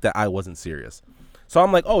not think that I wasn't serious. So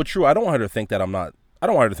I'm like, oh, true. I don't want her to think that I'm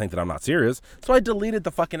not serious. So I deleted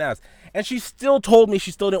the fucking ass. And she still told me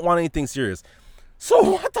she still didn't want anything serious. So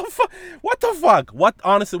what the fuck?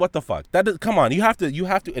 Honestly, what the fuck? Come on. You have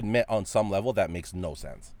to admit on some level that makes no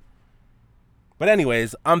sense. But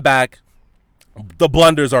anyways, I'm back. The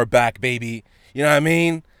blunders are back, baby. You know what I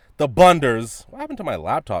mean? The blunders. What happened to my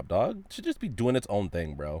laptop, dog? It should just be doing its own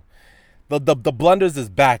thing, bro. The blunders is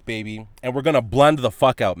back, baby. And we're going to blend the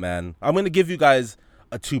fuck out, man. I'm going to give you guys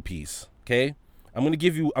a 2-piece, okay? I'm going to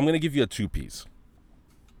give you a 2-piece.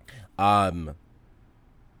 The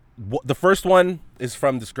first one is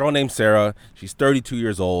from this girl named Sarah. She's 32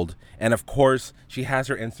 years old. And of course, she has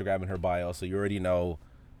her Instagram in her bio, so you already know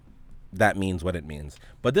that means what it means.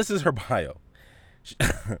 But this is her bio.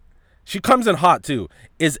 She comes in hot too.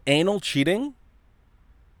 Is anal cheating?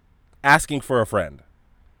 Asking for a friend.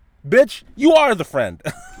 Bitch, you are the friend.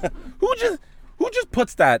 Who just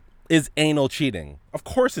puts that is anal cheating? Of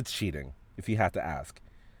course it's cheating if you have to ask.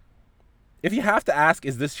 If you have to ask,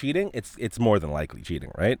 is this cheating? It's more than likely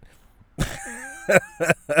cheating, right?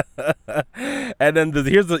 And then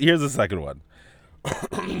here's the second one.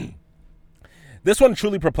 This one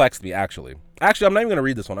truly perplexed me, actually. Actually, I'm not even going to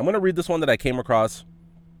read this one. I'm going to read this one that I came across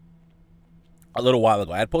a little while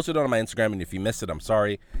ago. I had posted it on my Instagram, and if you missed it, I'm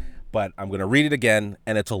sorry. But I'm going to read it again,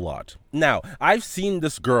 and it's a lot. Now, I've seen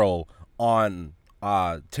this girl on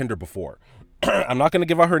Tinder before. I'm not going to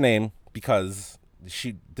give out her name because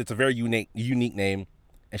it's a very unique name,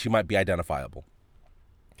 and she might be identifiable.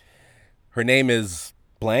 Her name is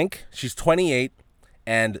blank. She's 28,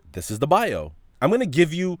 And this is the bio. I'm gonna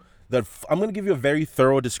give you a very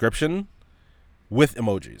thorough description with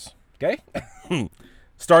emojis. Okay?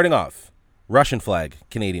 Starting off, Russian flag,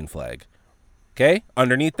 Canadian flag. Okay?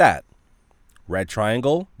 Underneath that, red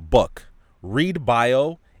triangle, book. Read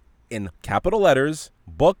bio in capital letters,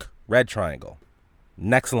 book, red triangle.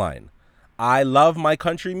 Next line. I love my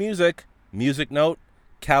country music. Music note,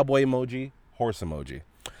 cowboy emoji, horse emoji.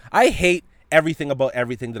 I hate everything about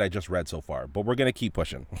everything that I just read so far, but we're going to keep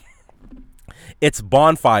pushing. It's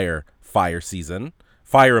bonfire, fire season,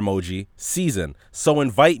 fire emoji, season. So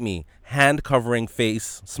invite me, hand covering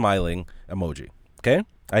face, smiling emoji. Okay?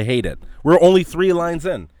 I hate it. We're only 3 lines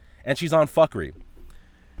in, and she's on fuckery.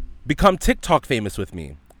 Become TikTok famous with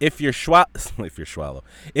me. If you're shallow,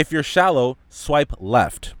 swipe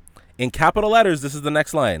left. In capital letters, this is the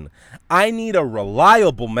next line. I need a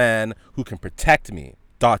reliable man who can protect me. ...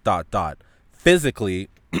 Physically,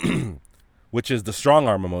 which is the strong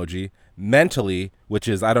arm emoji. Mentally, which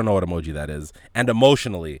is, I don't know what emoji that is. And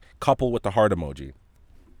emotionally, coupled with the heart emoji.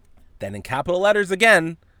 Then in capital letters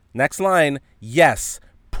again, next line, yes,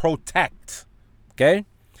 protect. Okay?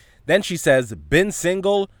 Then she says, been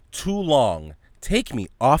single too long. Take me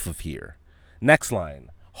off of here. Next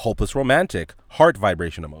line, hopeless romantic, heart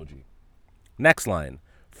vibration emoji. Next line,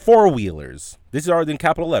 four-wheelers. These are in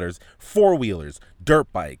capital letters. Four-wheelers,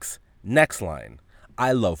 dirt bikes. Next line,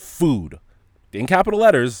 I love food. In capital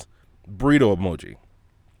letters, burrito emoji.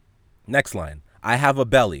 Next line, I have a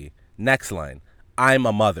belly. Next line, I'm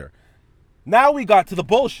a mother. Now we got to the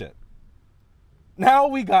bullshit. Now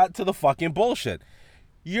we got to the fucking bullshit.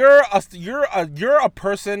 You're a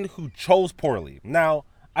person who chose poorly. Now,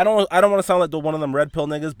 I don't want to sound like one of them red pill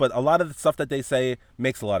niggas, but a lot of the stuff that they say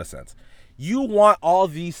makes a lot of sense. You want all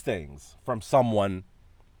these things from someone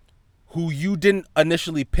who you didn't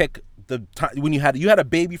initially pick the time when you had a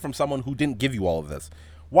baby from someone who didn't give you all of this.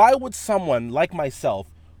 Why would someone like myself,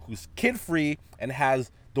 who's kid-free and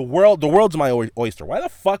has the world's my oyster, why the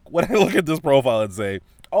fuck would I look at this profile and say,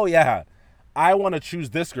 oh yeah, I want to choose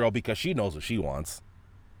this girl because she knows what she wants?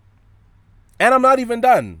 And I'm not even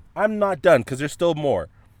done. I'm not done because there's still more.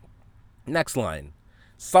 Next line.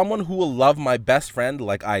 Someone who will love my best friend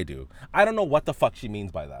like I do. I don't know what the fuck she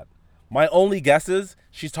means by that. My only guess is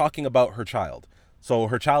she's talking about her child. So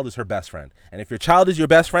her child is her best friend. And if your child is your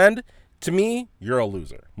best friend, to me, you're a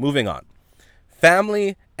loser. Moving on.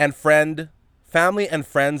 Family and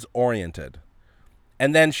friends oriented.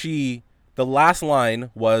 And then the last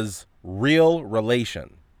line was real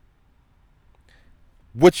relation.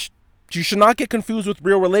 Which you should not get confused with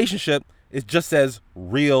real relationship. It just says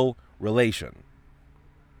real relation.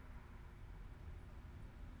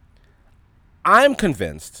 I'm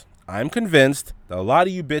convinced that a lot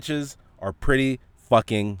of you bitches are pretty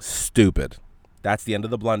fucking stupid. That's the end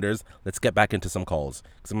of the blunders. Let's get back into some calls.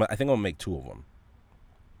 Because I think I'm gonna make 2 of them.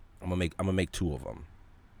 I'm gonna make 2 of them.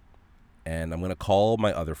 And I'm gonna call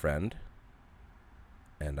my other friend.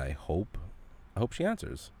 And I hope she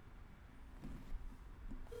answers.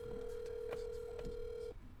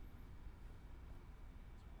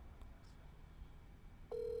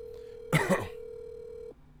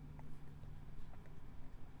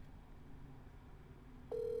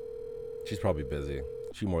 She's probably busy.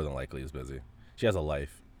 She more than likely is busy. She has a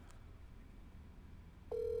life.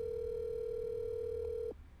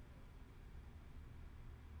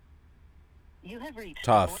 You have reached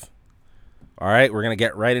Tough. All right, we're going to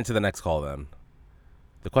get right into the next call then.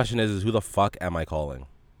 The question is who the fuck am I calling?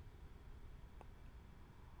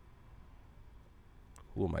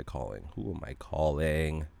 Who am I calling? Who am I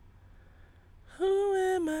calling? Who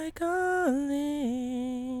am I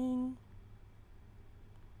calling?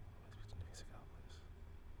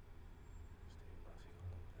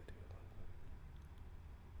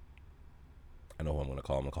 I know who I'm going to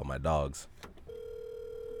call. I'm going to call my dogs.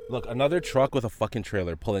 Look, another truck with a fucking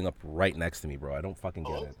trailer pulling up right next to me, bro. I don't fucking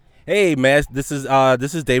get it. Hey, man, this is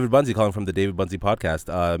David Bunzy calling from the David Bunzy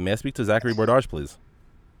podcast. May I speak to Zachary Bordage, please?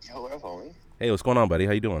 Yo, what up, homie? Hey, what's going on, buddy?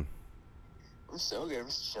 How you doing? I'm so good. I'm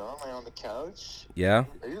just chilling, laying on the couch. Yeah?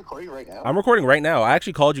 Are you recording right now? I'm recording right now. I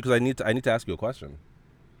actually called you because I need to ask you a question.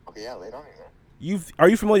 Okay, yeah, lay it on me, man. Are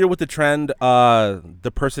you familiar with the trend,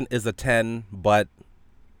 the person is a 10, but...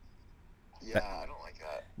 Yeah, I don't like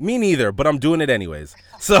that. Me neither, but I'm doing it anyways.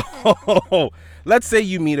 So, let's say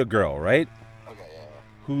you meet a girl, right? Okay, yeah.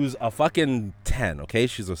 Who's a fucking 10, okay?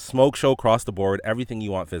 She's a smoke show across the board, everything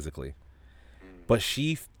you want physically. But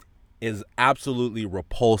she is absolutely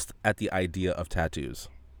repulsed at the idea of tattoos.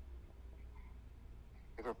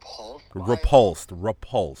 Repulsed?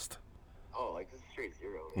 Repulsed. Oh, like this is straight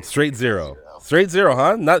zero. Straight zero,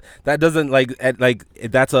 huh? Not that doesn't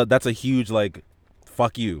that's a huge like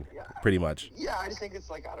fuck you, pretty much. Yeah, I just think it's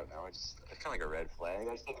like, I don't know, it's kind of like a red flag.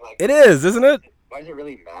 I just think like, It is, isn't it? why does it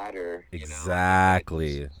really matter? you know?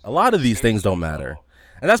 Exactly. A lot of these things don't matter.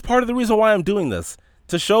 And that's part of the reason why I'm doing this.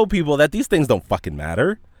 To show people that these things don't fucking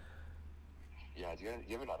matter. Yeah, do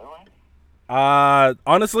you have another one?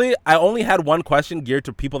 Honestly, I only had one question geared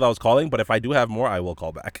to people that was calling, but if I do have more, I will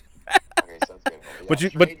call back. Okay, sounds good. Yeah, But you-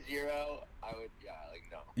 trade but- zero, I would, yeah, like,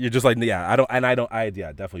 no. You're just like, yeah, I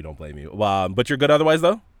definitely don't blame you. But you're good otherwise,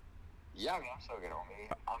 though? Yeah, I mean, I'm so good,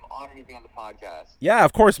 homie. I'm honored to be on the podcast. Yeah,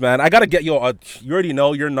 of course, man. I gotta get you. You already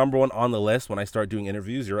know you're number one on the list. When I start doing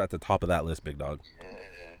interviews, you're at the top of that list, big dog.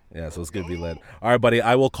 Yeah, so it's good to be lit. All right, buddy.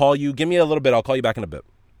 I will call you. Give me a little bit. I'll call you back in a bit.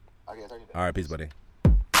 Okay, 30 All right, peace, buddy.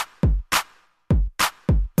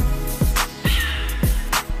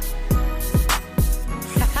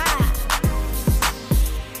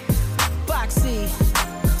 Boxy.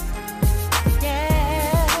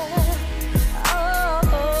 Yeah. Oh,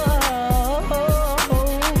 oh,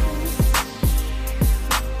 oh,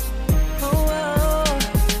 oh.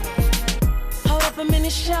 Hold up a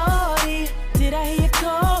minute, shorty. Did I hear you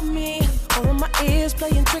call me? Or are my ears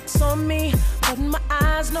playing tricks on me? Letting my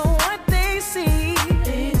eyes know what they see.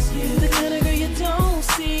 It's you, the kind of girl you don't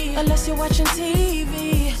see unless you're watching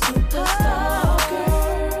TV. Superstar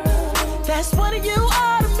girl, that's what you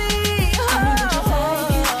are to me.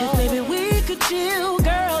 If baby we could chill,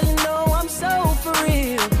 girl, you know I'm so for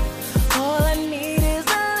real. All I need is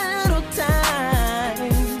a little time.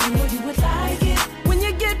 You know you would like it when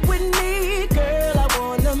you get with me, girl. I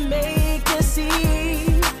wanna make you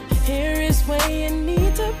see. Here is where you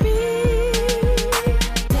need to be.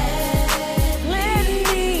 Let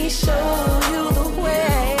me show you the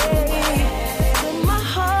way to my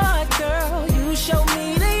heart, girl. You show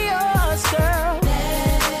me to yours, girl.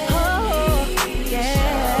 Oh,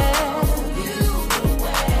 yeah.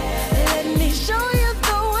 Let me show you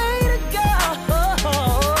the way to go.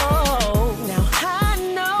 Now I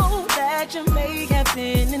know that you may have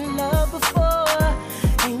been in love before.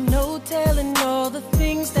 Ain't no telling all the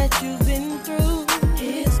things that you've been through.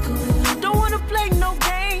 It's cool. Don't wanna play no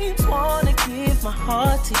games. Wanna give my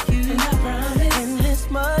heart to you. And I promise. And this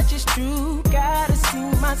much is true. Gotta see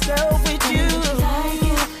myself with you.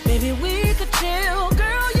 Baby, we could chill.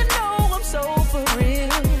 Girl, you know I'm so for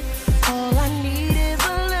real. All I need is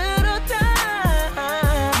a little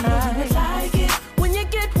time. You would like it when you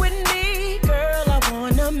get with me. Girl, I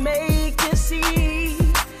wanna make you see.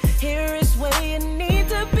 Here is where you need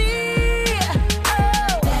to be.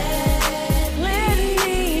 Oh, let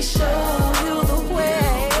me show you the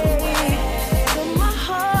way to my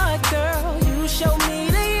heart, girl. You show me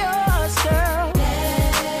to yours, girl.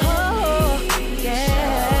 Oh,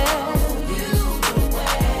 yeah.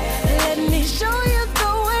 Let me show you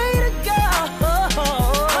the way to go.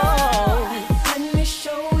 Let me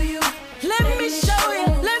show you. Let me show you.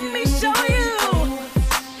 Let me show you.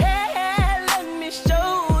 Yeah, let me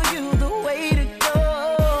show you the way to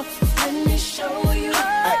go. Let me show you.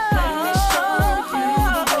 Let me show you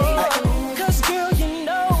the way to go. 'Cause girl, you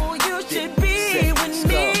know you should be with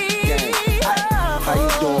me. How you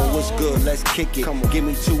doing? What's good? Let's kick it. Come on. Give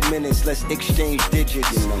me 2 minutes. Let's exchange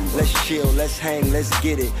digits. Let's chill. Let's hang. Let's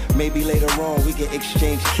get it. Maybe later on we can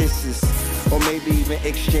exchange kisses. Or maybe even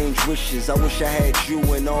exchange wishes. I wish I had you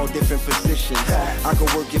in all different positions. I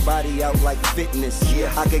could work your body out like fitness.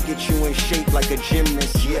 Yeah. I could get you in shape like a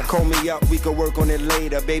gymnast. Yeah. Call me up, we could work on it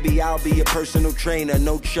later. Baby, I'll be your personal trainer,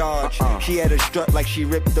 no charge. She had a strut like she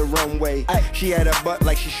ripped the runway. She had a butt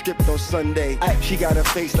like she stripped on Sunday. She got a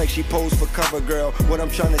face like she posed for cover, girl. What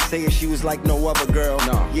I'm trying to say is she was like no other girl.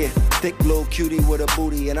 Yeah, thick little cutie with a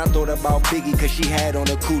booty. And I thought about Biggie cause she had on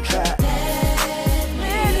a coochie.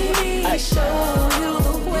 Let me show you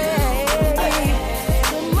the way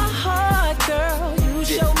to my heart, girl. You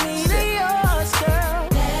show me to yours, girl.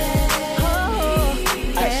 Oh,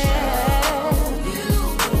 yeah.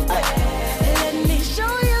 Let me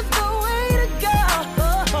show you the way to go.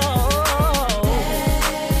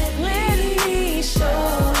 Let me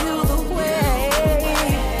show you the way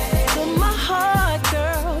to my heart,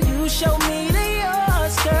 girl. You show me to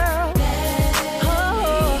yours, girl.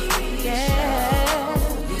 Oh, yeah.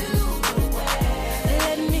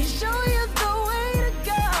 Let me show you the way to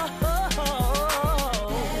go.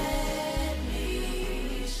 Let me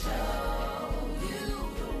show you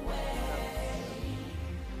the way.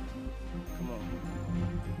 Come on.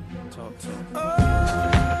 Talk to me.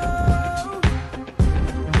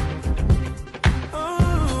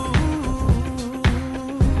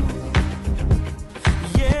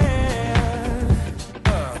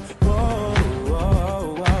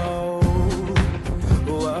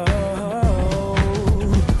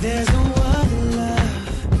 There's no other love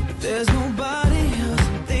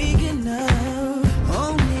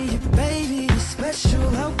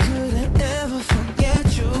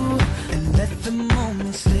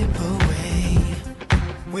slip away.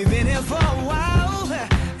 We've been here for a while,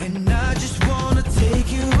 and I just wanna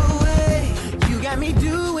take you away. You got me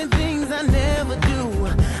doing things I never do.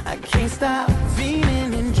 I can't stop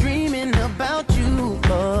feeling and dreaming about you,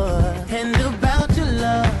 and about your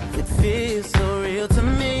love. It feels so real to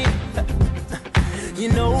me.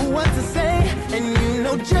 You know what to say, and you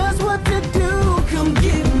know just what to do. Come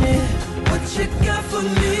give me what you got for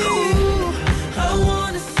me. Ooh, I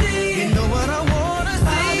wanna see. You know what I wanna see.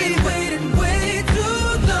 I've been waiting way too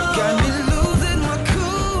long. Got me losing my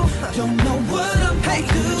cool. Don't know what I'm gonna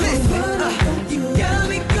do. You got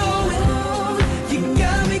me going. You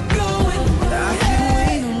got me going. I can't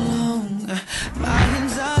wait long. My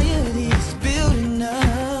anxiety is building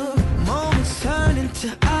up. Moments turn into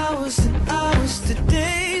hours and hours to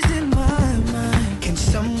days in my mind. Can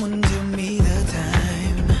someone tell me the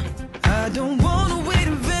time? I don't wanna wait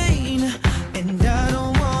in vain, and I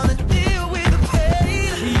don't wanna deal with the pain.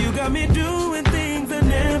 You got me doing things I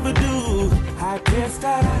never do. I can't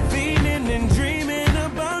stop feeling and dreaming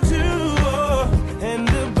about you, and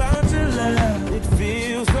about your love. It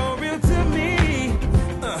feels so real to me.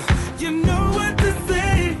 You know what to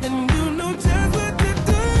say, and you know just what to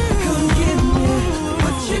do. Come give me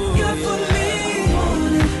what you got for me.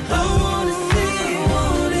 I wanna see.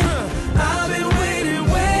 I've been waiting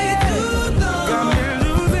way too long. Got me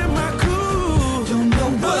losing my cool. Don't know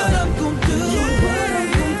what I'm gonna do. You got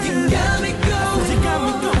me going. You got me going. You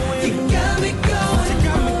got me going. You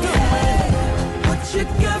got me going. What you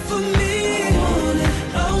got for me?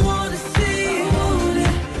 I wanna see.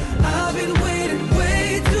 I've been waiting way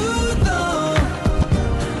too long.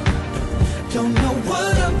 Don't know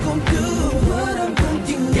what I'm gonna do.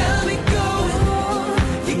 You got me going.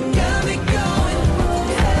 You got me going.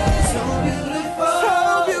 So beautiful. So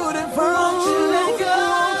beautiful. Won't you let go?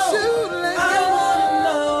 I wanna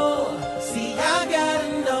know. See, I gotta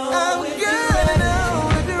know. If you're ready.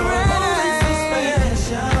 So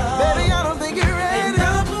special. Baby, I don't think you're ready. And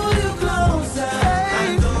I'll pull you closer.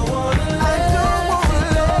 I don't wanna let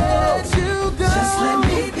you go. Just let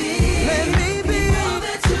me be. Be all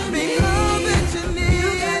that you need. You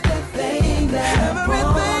got that thing that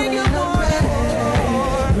everything you want.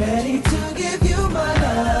 Ready to give you my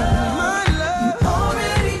love. You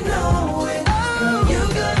already know it. You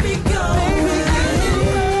got me going.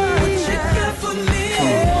 What you got for me?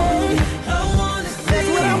 I wanna see.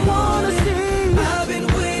 I've been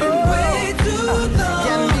waiting way too long.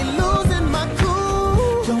 Got me losing my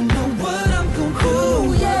cool. Don't know what I'm gonna do.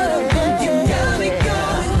 You got me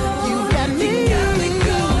going. You got me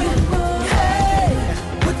going. Hey,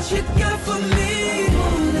 what you got for me?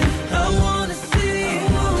 I wanna see.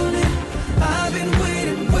 I've been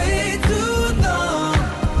waiting way too long.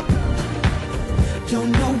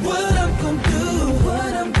 Don't know what I'm gonna do.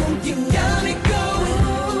 You got me going.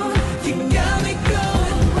 You got me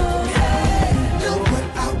going. Hey, know what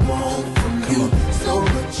I want from you. So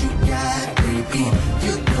what you got, baby?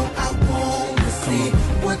 You know I wanna see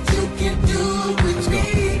what you can do with me,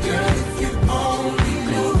 girl. If you only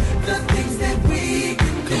knew the things that we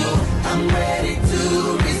can do, I'm ready to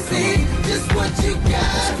receive just what you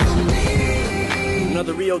got for me.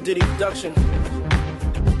 Another Rio Diddy production.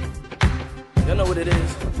 Y'all know what it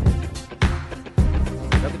is.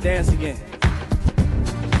 Got to dance again.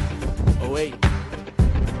 Oh wait.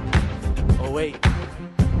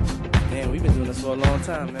 Damn, we've been doing this for a long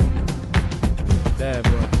time, man. Bad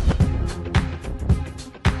boy.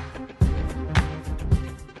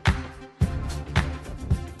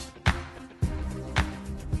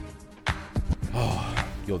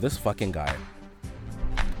 Yo, this fucking guy.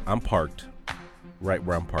 I'm parked right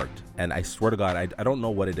where I'm parked, and I swear to God, I don't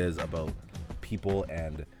know what it is about people,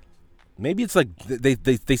 and maybe it's like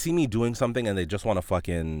they see me doing something and they just want to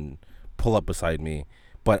fucking pull up beside me.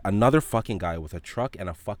 But another fucking guy with a truck and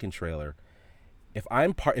a fucking trailer. If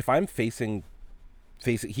I'm facing,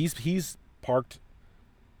 he's parked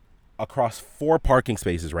across 4 parking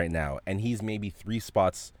spaces right now, and he's maybe 3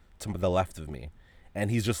 spots to the left of me,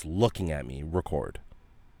 and he's just looking at me record.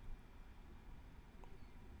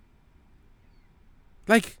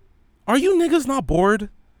 Like, are you niggas not bored?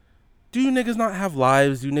 Do you niggas not have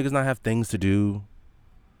lives? Do you niggas not have things to do?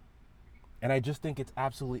 And I just think it's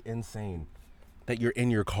absolutely insane that you're in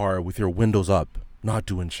your car with your windows up, not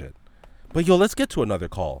doing shit. But yo, let's get to another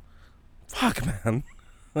call. Fuck, man.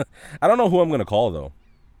 I don't know who I'm going to call, though.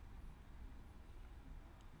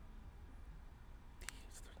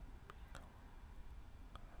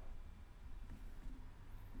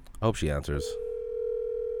 I hope she answers.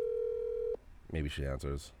 Maybe she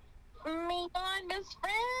answers. Me on, best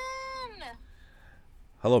friend.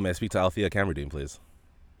 Hello, may I speak to Althea Camerdine, please?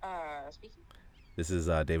 Speaking. This is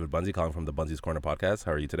David Bunzy calling from the Bunzy's Corner podcast.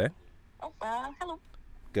 How are you today? Oh, hello.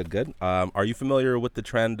 Good. Are you familiar with the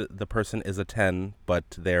trend? The person is a 10, but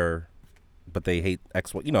they hate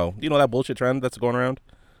X. You know that bullshit trend that's going around.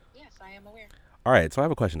 Yes, I am aware. All right, so I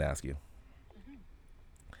have a question to ask you.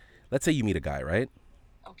 Let's say you meet a guy, right?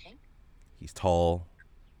 Okay. He's tall,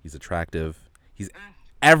 he's attractive, he's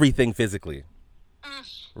everything physically,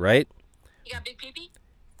 right? You got big pee-pee?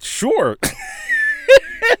 Sure.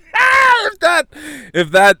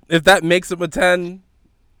 if that makes him a 10,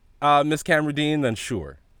 Miss Camradine, then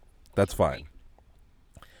sure, that's fine.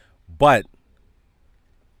 But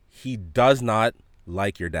he does not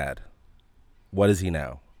like your dad. What is he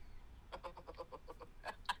now?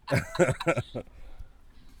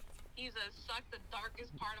 He's a suck the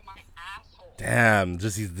darkest part of my asshole. Damn,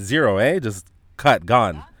 just he's the 0, eh? Just cut,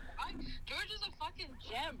 gone. George is a fucking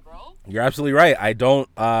gem, bro. You're absolutely right. I do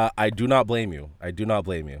not blame you.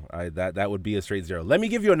 That would be a straight 0. Let me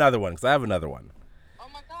give you another one because I have another one. Oh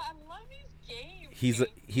my god, I love these games.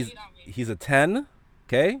 He's a 10.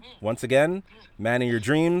 Okay. Once again, man of your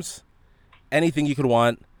dreams, anything you could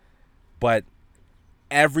want, but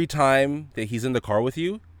every time that he's in the car with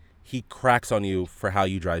you, he cracks on you for how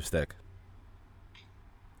you drive stick.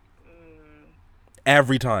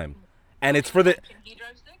 Every time. And it's for the... Can he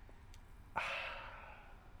drive stick?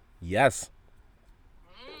 Yes.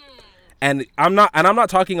 And I'm not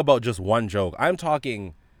talking about just one joke. I'm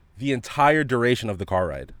talking the entire duration of the car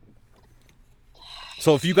ride.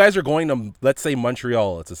 So if you guys are going to, let's say,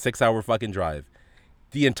 Montreal, it's a 6-hour fucking drive.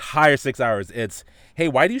 The entire 6 hours, it's, hey,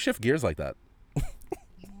 why do you shift gears like that?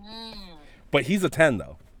 But he's a 10,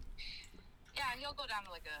 though. Yeah, he'll go down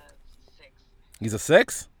to like a 6. He's a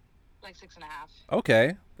 6? Like 6.5.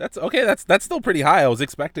 Okay. That's still pretty high. I was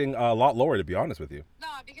expecting a lot lower, to be honest with you. No,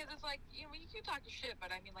 because it's like, you can talk shit,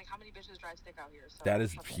 but I mean, like, how many bitches drive stick out here? So That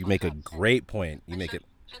is, you make a great point. You make it.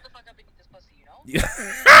 Shut the fuck up and eat this pussy, you know?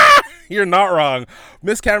 You're not wrong.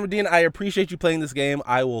 Miss Camradine, I appreciate you playing this game.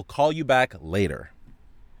 I will call you back later.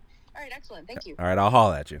 All right, excellent. Thank you. All right, I'll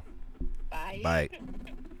holler at you. Bye. Bye.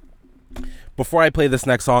 Before I play this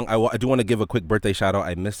next song, I do want to give a quick birthday shout out.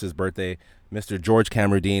 I missed his birthday. Mr. George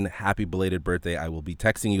Camradine, happy belated birthday. I will be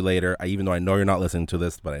texting you later, even though I know you're not listening to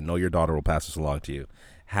this, but I know your daughter will pass this along to you.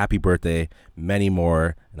 Happy birthday, many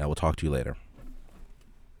more, and I will talk to you later.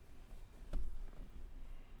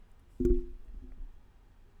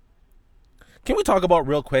 Can we talk about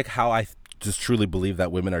real quick how I just truly believe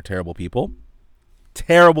that women are terrible people?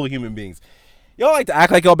 Terrible human beings. Y'all like to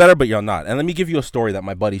act like y'all better, but y'all not. And let me give you a story that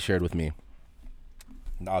my buddy shared with me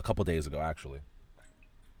a couple days ago, actually.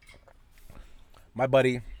 My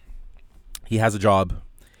buddy, he has a job,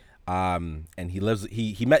 and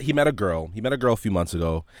he met a girl. He met a girl a few months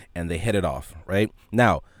ago, and they hit it off, right?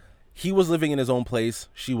 Now, he was living in his own place.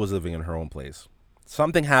 She was living in her own place.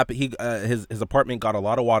 Something happened. His apartment got a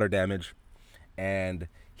lot of water damage, and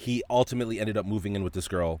he ultimately ended up moving in with this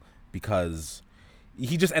girl because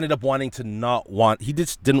he just ended up he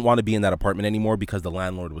just didn't want to be in that apartment anymore because the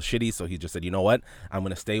landlord was shitty. So he just said, you know what? I'm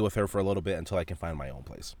going to stay with her for a little bit until I can find my own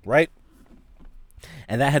place. Right.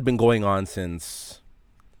 And that had been going on since,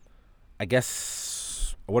 I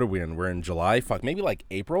guess, what are we in? We're in July. Fuck, maybe like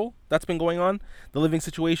April. That's been going on. The living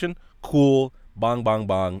situation. Cool. Bong, bong,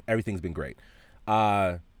 bong. Everything's been great.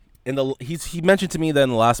 He mentioned to me that in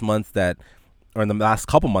the last month or in the last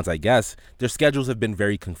couple months, I guess, their schedules have been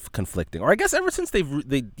very conflicting. Or I guess ever since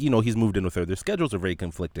he's moved in with her, their schedules are very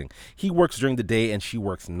conflicting. He works during the day and she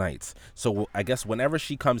works nights. So I guess whenever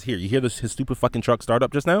she comes here, you hear his stupid fucking truck start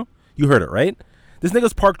up just now? You heard it, right? This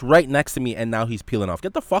nigga's parked right next to me and now he's peeling off.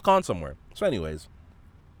 Get the fuck on somewhere. So anyways,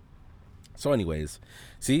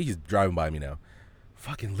 see, he's driving by me now.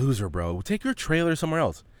 Fucking loser, bro. Take your trailer somewhere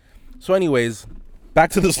else. So anyways,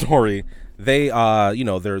 back to the story. They,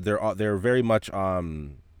 they're very much,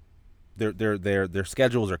 their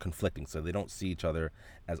schedules are conflicting, so they don't see each other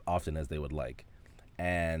as often as they would like.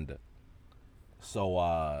 And so,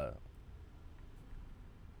 I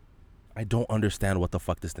don't understand what the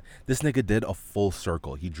fuck this nigga did a full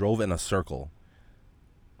circle. He drove in a circle.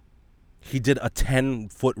 He did a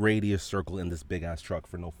 10-foot radius circle in this big ass truck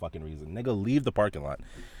for no fucking reason. Nigga, leave the parking lot.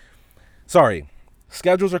 Sorry.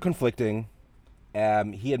 Schedules are conflicting.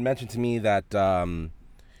 He had mentioned to me that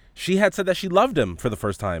she had said that she loved him for the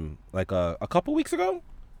first time like a couple weeks ago.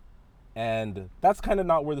 And that's kind of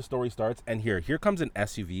not where the story starts. And here comes an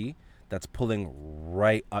SUV that's pulling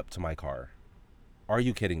right up to my car. Are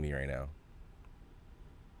you kidding me right now?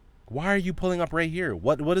 Why are you pulling up right here?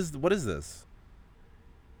 What is this?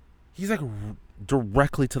 He's like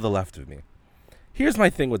directly to the left of me. Here's my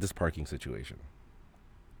thing with this parking situation.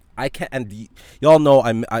 I can't, and y'all know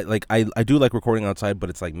I do like recording outside, but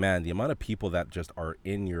it's like, man, the amount of people that just are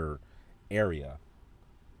in your area.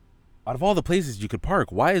 Out of all the places you could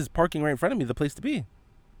park, why is parking right in front of me the place to be?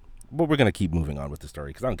 But we're gonna keep moving on with the story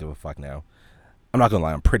because I don't give a fuck now. I'm not gonna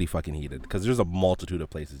lie, I'm pretty fucking heated because there's a multitude of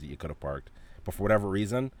places that you could have parked, but for whatever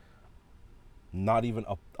reason, not even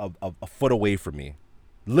a foot away from me.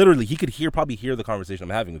 Literally, he could probably hear the conversation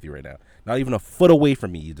I'm having with you right now. Not even a foot away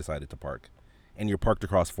from me, you decided to park. And you're parked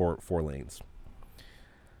across four lanes.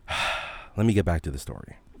 Let me get back to the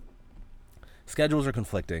story. Schedules are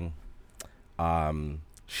conflicting.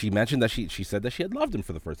 She mentioned that she said that she had loved him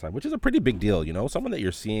for the first time, which is a pretty big deal, you know? Someone that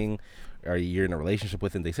you're seeing or you're in a relationship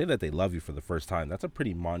with and they say that they love you for the first time. That's a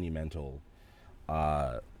pretty monumental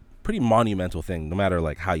thing, no matter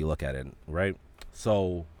like how you look at it, right?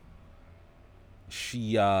 So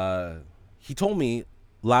he told me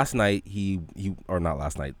last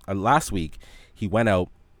week he went out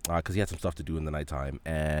because he had some stuff to do in the nighttime,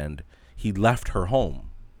 and he left her home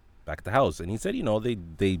back at the house, and he said, you know, they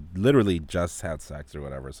literally just had sex or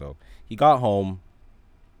whatever. So he got home,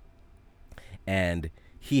 and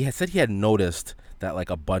he had said he had noticed that like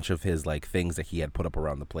a bunch of his like things that he had put up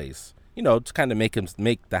around the place, you know, to kind of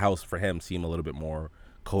make the house for him seem a little bit more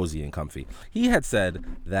cozy and comfy. He had said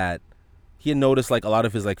that he had noticed like a lot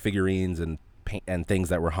of his like figurines and paint and things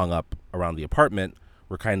that were hung up around the apartment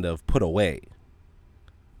were kind of put away.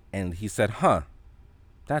 And he said,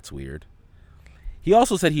 that's weird. He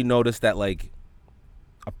also said he noticed that like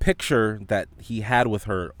a picture that he had with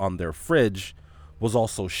her on their fridge was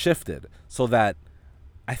also shifted, so that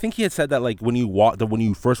I think he had said that like when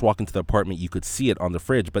you first walk into the apartment you could see it on the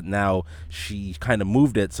fridge, but now she kind of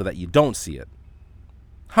moved it so that you don't see it.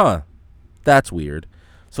 That's weird.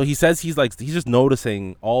 So he says he's just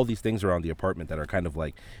noticing all these things around the apartment that are kind of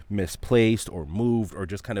like misplaced or moved or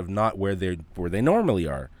just kind of not where they normally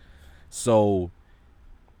are. So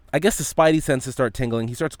I guess the spidey senses start tingling.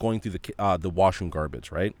 He starts going through the washroom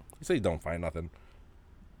garbage, right? He said you don't find nothing.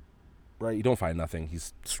 Right? You don't find nothing.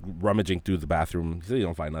 He's rummaging through the bathroom. He said you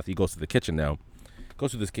don't find nothing. He goes to the kitchen now.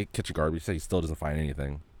 Goes through this kitchen garbage. He said he still doesn't find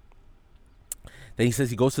anything. Then he says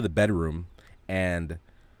he goes to the bedroom, and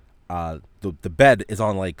the bed is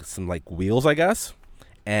on like some like wheels, I guess.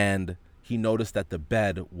 And he noticed that the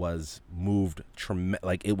bed was moved,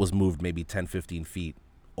 it was moved maybe 10, 15 feet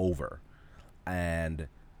over. And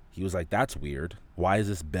he was like, that's weird. Why is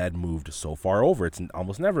this bed moved so far over? It's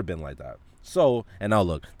almost never been like that. So, and now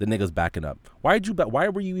look, the nigga's backing up. Why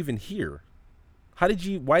were you even here? Why did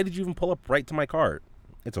you even pull up right to my car?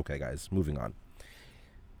 It's okay, guys. Moving on.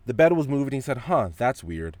 The bed was moved, and he said, that's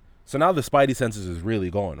weird. So now the spidey senses is really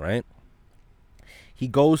going, right? He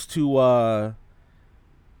goes back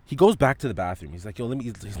to the bathroom. He's like, yo, let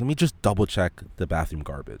me just double check the bathroom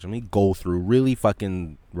garbage. Let me go through, really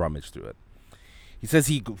fucking rummage through it. He says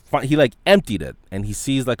he like emptied it, and he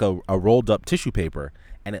sees like a rolled up tissue paper,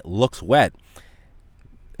 and it looks wet,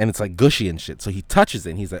 and it's like gushy and shit. So he touches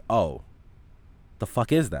it, and he's like, oh, the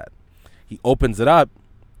fuck is that? He opens it up,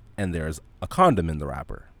 and there's a condom in the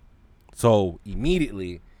wrapper. So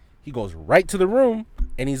immediately he goes right to the room,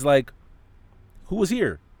 and he's like, who was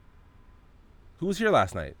here? Who was here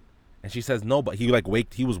last night? And she says no, but he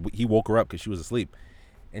woke her up because she was asleep,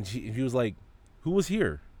 and he was like, who was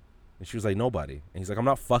here? And she was like, nobody. And he's like, I'm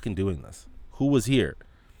not fucking doing this. Who was here?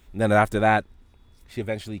 And then after that, she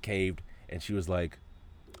eventually caved, and she was like,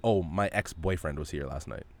 oh, my ex-boyfriend was here last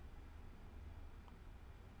night.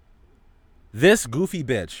 This goofy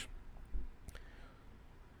bitch.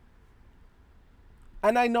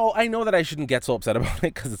 And I know that I shouldn't get so upset about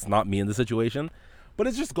it because it's not me in the situation, but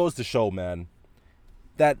it just goes to show, man,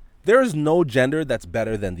 that there is no gender that's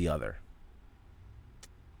better than the other.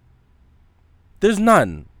 There's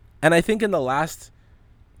none. And I think in the last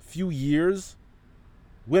few years,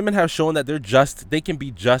 women have shown that they can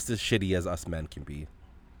be just as shitty as us men can be.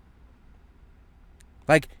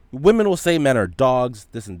 Like, women will say men are dogs,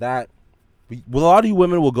 this and that. A lot of you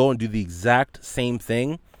women will go and do the exact same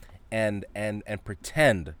thing and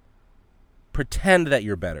pretend that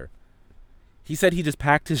you're better. He said he just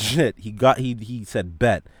packed his shit. He said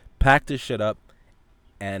bet, packed his shit up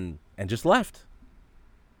and just left.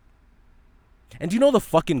 And do you know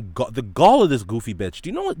the gall of this goofy bitch? Do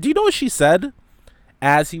you know what she said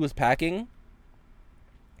as he was packing?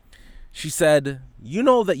 She said, you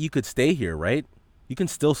know that you could stay here, right? You can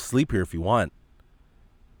still sleep here if you want.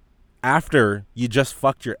 After you just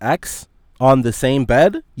fucked your ex on the same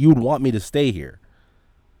bed, you would want me to stay here.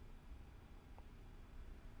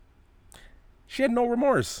 She had no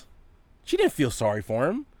remorse. She didn't feel sorry for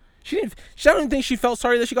him. I don't even think she felt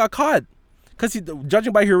sorry that she got caught. Because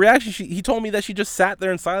judging by her reaction, he told me that she just sat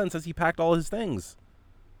there in silence as he packed all his things.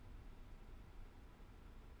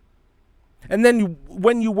 And then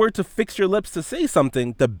when you were to fix your lips to say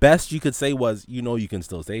something, the best you could say was, you know, you can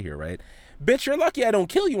still stay here, right? Bitch, you're lucky I don't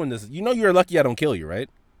kill you in this. You know you're lucky I don't kill you, right?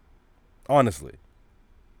 Honestly.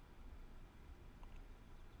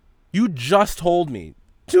 You just told me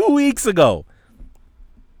 2 weeks ago.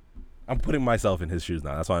 I'm putting myself in his shoes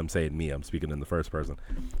now. That's why I'm saying me. I'm speaking in the first person.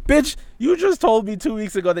 Bitch, you just told me 2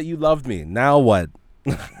 weeks ago that you loved me. Now what?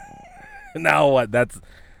 Now what? That's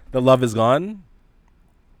the love is gone?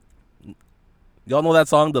 Y'all know that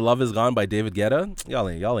song, The Love Is Gone by David Guetta?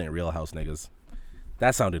 Y'all ain't real house niggas.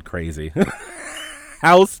 That sounded crazy.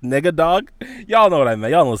 House nigga dog? Y'all know what I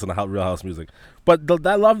meant. Y'all don't listen to real house music. But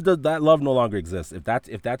that love no longer exists. If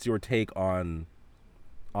that's your take on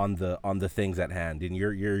the things at hand, then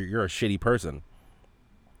you're a shitty person.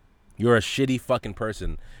 You're a shitty fucking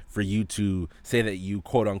person for you to say that you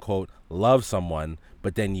quote unquote love someone,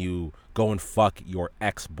 but then you go and fuck your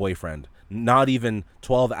ex-boyfriend. Not even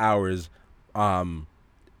 12 hours.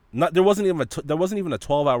 There wasn't even a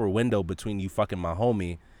 12-hour window between you fucking my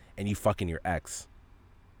homie and you fucking your ex.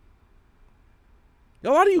 A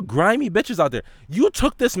lot of you grimy bitches out there. You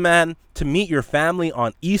took this man to meet your family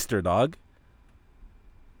on Easter, dog.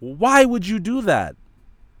 Why would you do that?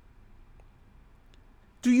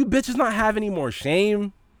 Do you bitches not have any more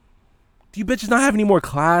shame? Do you bitches not have any more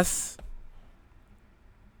class?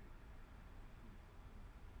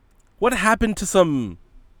 What happened to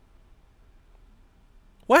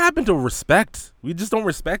What happened to respect? We just don't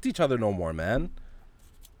respect each other no more, man.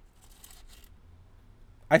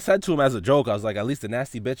 I said to him as a joke, I was like, at least the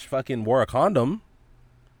nasty bitch fucking wore a condom.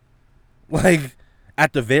 Like,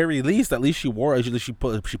 at the very least, at least she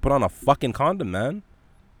put on a fucking condom, man.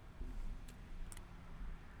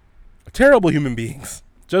 Terrible human beings.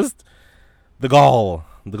 Just the gall,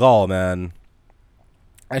 man.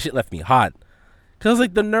 That shit left me hot. Cause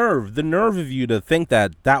like the nerve of you to think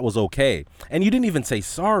that was okay. And you didn't even say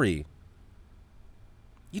sorry.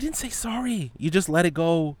 You didn't say sorry. You just let it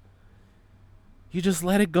go.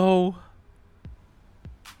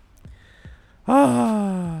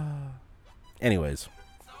 Anyways,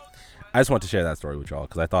 I just want to share that story with y'all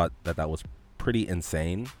because I thought that was pretty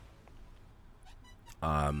insane.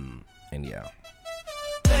 And yeah.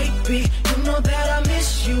 Baby, you know that I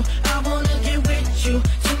miss you. I wanna get with you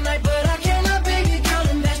tonight, but I cannot, baby girl,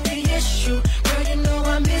 and that's the issue. Girl, you know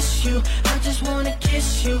I miss you. I just wanna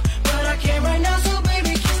kiss you, but I can't right now, so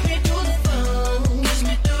baby, kiss me through the phone. Kiss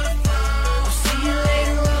me through the phone. I'll see you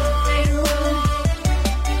later on.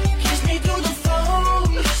 Kiss me through the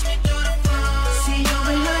phone. Kiss me through the phone. See you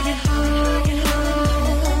when I get home.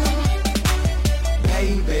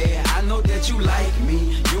 Baby, I know that you like me.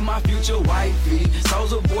 You my future wifey.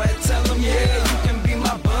 Soulja Boy, tell him, yeah, you can be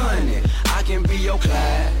my bunny. I can be your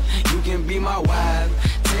Clyde. You can be my wife.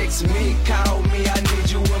 Text me, call me, I need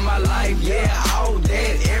you in my life. Yeah, all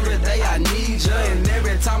that, every day I need you. And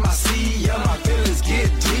every time I see you, my feelings get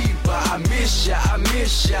deeper. I miss you.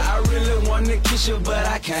 I really want to kiss you, but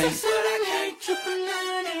I can't.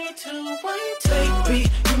 Baby,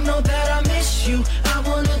 you know that I miss you. I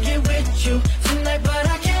wanna get with you tonight, but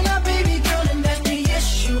I cannot, baby girl, and that's the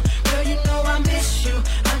issue. Girl, you know I miss you.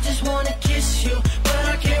 I just wanna kiss you, but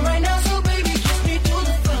I can't right now, so baby, kiss me through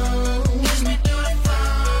the phone. Kiss me through the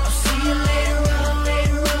phone. I'll see you later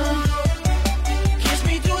on. Kiss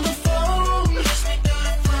me through the phone. Kiss me through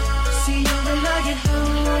the phone. See you when I get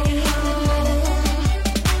home.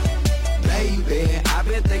 Baby, I've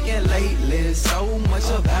been thinking lately so much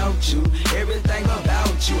about you. Everything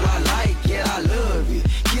about you, I like it, I love it.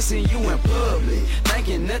 Kissing you in public,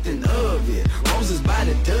 thinking nothing of it. Roses by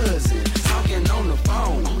the dozen, talking on the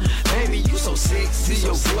phone. Baby, you so sexy,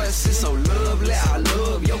 your voice is so lovely. I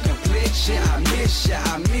love your complexion. I miss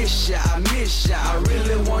you. I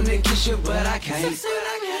really wanna kiss you, but I can't.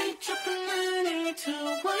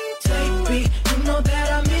 Baby, you know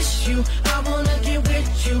that I miss you. I wanna get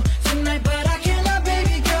with you tonight, but I cannot,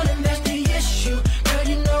 baby girl, and that's the issue. Girl,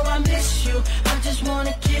 you know I miss you. I just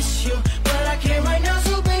wanna kiss you, but I can't right now,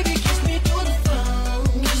 so baby, kiss me through the phone.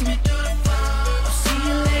 Kiss me through the phone. I'll see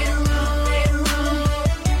you later on.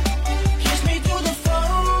 Kiss me through the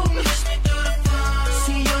phone. Kiss me through the phone.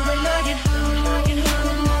 See you when I get home.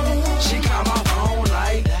 She call my phone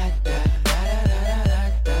like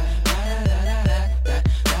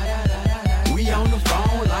we on the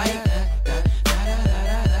phone like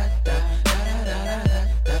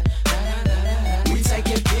we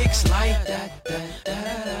taking pics like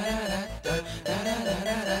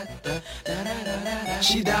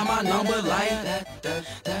she dial my number like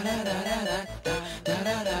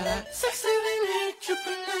Sexy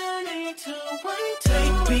learning to wait.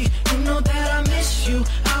 Baby, you know that I miss you.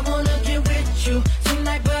 I wanna get with you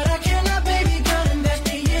tonight, but I cannot, baby girl, and that's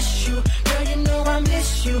the issue. Girl, you know I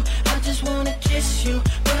miss you. I just wanna kiss you,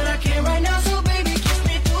 but I can't right now, so baby, kiss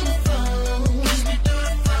me through the phone. Kiss me through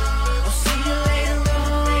the phone. I'll see you later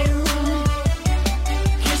on.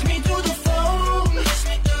 Kiss me through the phone. Kiss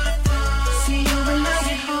me through the phone. See you when I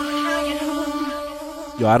get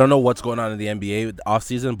home. Yo, I don't know what's going on in the NBA off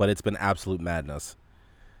season, but it's been absolute madness.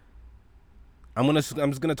 I'm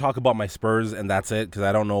just gonna talk about my Spurs, and that's it, because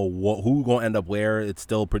I don't know who gonna end up where. It's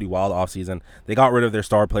still pretty wild off season. They got rid of their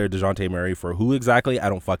star player DeJounte Murray for who exactly? I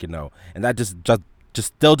don't fucking know, and that just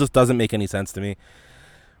still doesn't make any sense to me.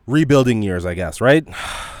 Rebuilding years, I guess, right?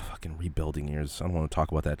 Fucking rebuilding years. I don't want to talk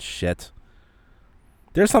about that shit.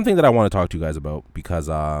 There's something that I want to talk to you guys about, because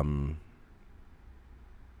I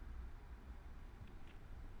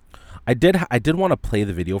did want to play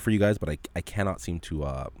the video for you guys, but I cannot seem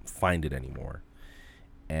to find it anymore,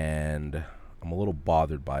 and I'm a little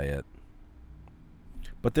bothered by it.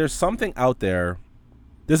 But there's something out there.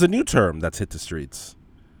 There's a new term that's hit the streets.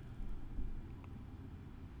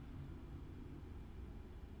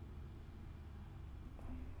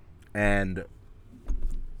 And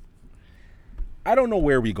I don't know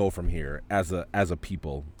where we go from here as a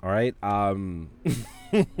people, all right? And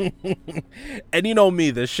you know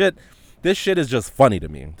me, this shit is just funny to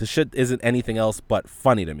me. This shit isn't anything else but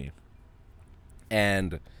funny to me.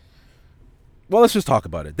 And well, let's just talk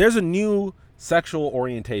about it. There's a new sexual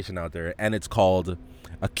orientation out there, and it's called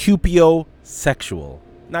a cupiosexual.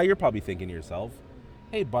 Now you're probably thinking to yourself,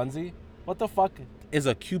 "Hey Bunzy, what the fuck is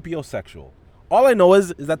a cupiosexual?" All I know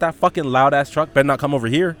is that fucking loud ass truck better not come over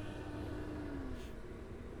here.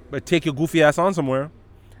 But take your goofy ass on somewhere.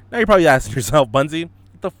 Now you're probably asking yourself, Bunzy,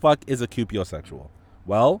 what the fuck is a cupiosexual?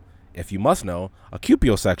 Well, if you must know, a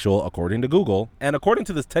cupiosexual, according to Google, and according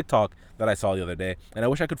to this TikTok that I saw the other day, and I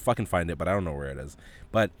wish I could fucking find it, but I don't know where it is.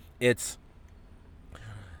 But it's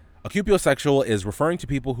a cupiosexual is referring to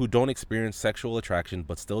people who don't experience sexual attraction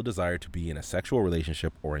but still desire to be in a sexual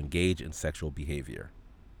relationship or engage in sexual behavior.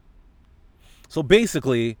 So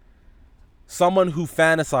basically, someone who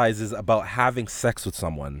fantasizes about having sex with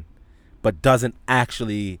someone but doesn't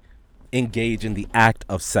actually engage in the act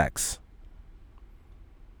of sex.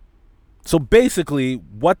 So basically,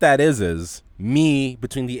 what that is me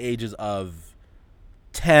between the ages of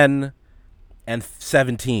 10 and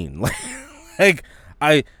 17. Like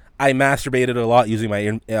I masturbated a lot using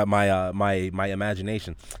my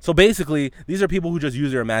imagination. So basically, these are people who just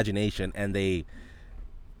use their imagination, and they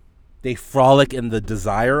frolic in the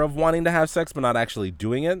desire of wanting to have sex but not actually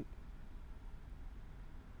doing it.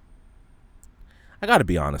 I gotta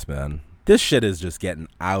be honest, man. This shit is just getting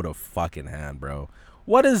out of fucking hand, bro.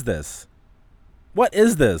 What is this? What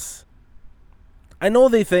is this? I know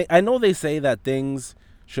they say that things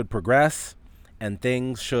should progress and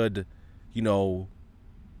things should, we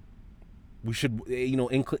should,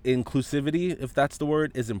 inclusivity, if that's the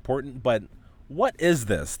word, is important. But what is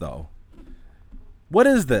this though? What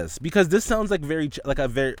is this? Because this sounds like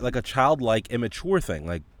a childlike, immature thing.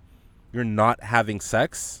 Like, you're not having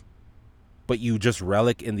sex, but you just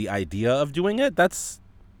relic in the idea of doing it. That's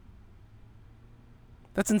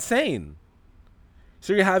insane.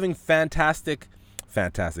 So you're having fantastic.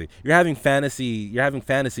 You're having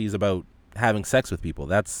fantasies about having sex with people.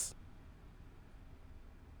 That's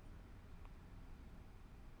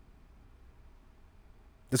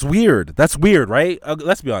weird. That's weird, right?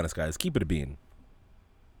 Let's be honest, guys. Keep it a bean.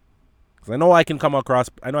 Because I know I can come across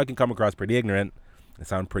pretty ignorant and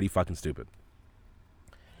sound pretty fucking stupid.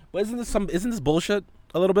 But isn't this bullshit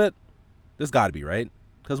a little bit? There's got to be, right?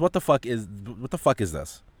 Because what the fuck is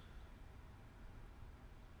this?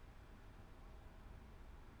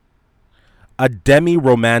 A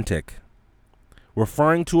demi-romantic,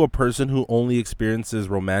 referring to a person who only experiences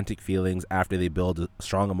romantic feelings after they build a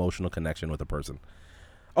strong emotional connection with a person.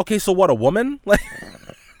 Okay, so what, a woman? Like,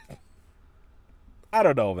 I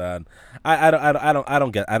don't know, man. I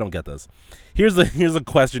don't get this. Here's a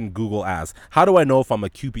question Google asks. How do I know if I'm a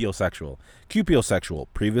cupiosexual? Cupiosexual,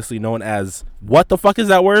 previously known as, what the fuck is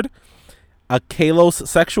that word? A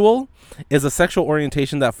kalosexual is a sexual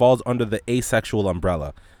orientation that falls under the asexual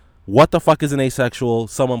umbrella. What the fuck is an asexual?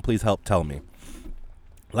 Someone please help tell me.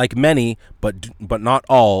 Like many, but not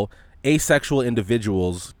all, asexual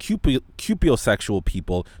individuals, cupiosexual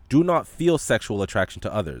people do not feel sexual attraction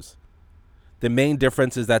to others. The main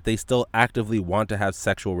difference is that they still actively want to have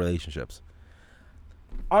sexual relationships.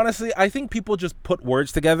 Honestly, I think people just put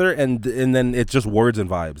words together and then it's just words and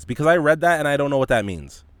vibes. Because I read that and I don't know what that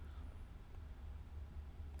means.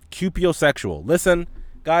 Cupiosexual. Listen,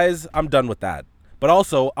 guys, I'm done with that. But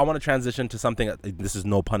also, I want to transition to something, this is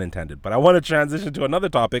no pun intended, but I want to transition to another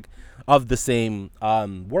topic of the same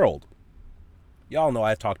world. Y'all know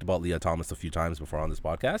I've talked about Leah Thomas a few times before on this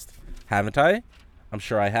podcast. Haven't I? I'm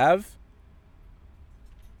sure I have.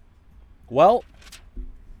 Well,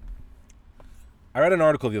 I read an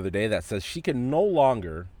article the other day that says she can no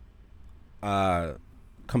longer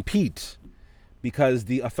compete because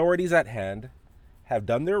the authorities at hand have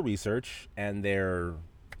done their research and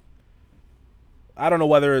I don't know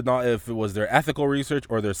whether or not if it was their ethical research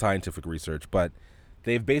or their scientific research, but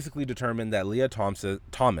they've basically determined that Leah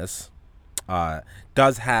Thomas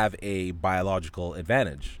does have a biological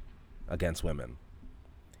advantage against women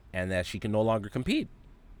and that she can no longer compete.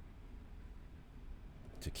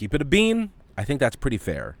 To keep it a bean, I think that's pretty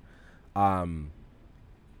fair. I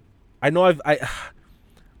know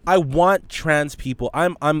I want trans people.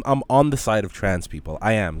 I'm on the side of trans people.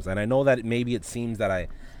 I am, and I know that maybe it seems that I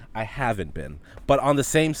haven't been, but in the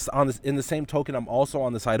same token, I'm also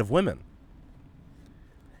on the side of women.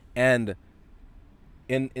 And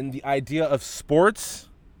in the idea of sports,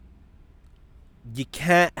 you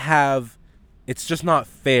can't have. It's just not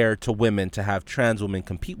fair to women to have trans women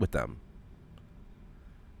compete with them.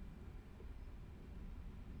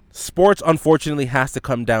 Sports, unfortunately, has to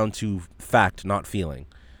come down to fact, not feeling.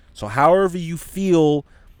 So however you feel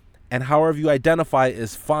and however you identify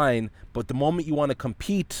is fine, but the moment you want to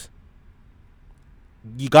compete,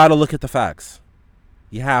 you got to look at the facts.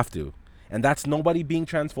 You have to. And that's nobody being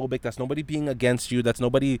transphobic. That's nobody being against you. That's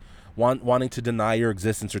nobody wanting to deny your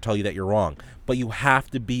existence or tell you that you're wrong. But you have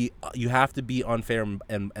to be unfair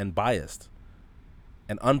and biased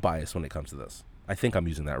and unbiased when it comes to this. I think I'm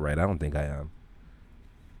using that right. I don't think I am.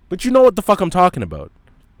 But you know what the fuck I'm talking about.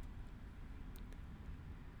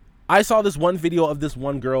 I saw this one video of this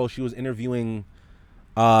one girl. She was interviewing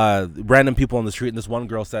random people on the street, and this one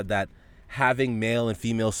girl said that having male and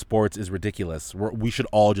female sports is ridiculous. We should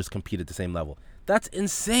all just compete at the same level. That's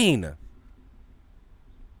insane.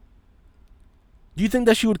 Do you think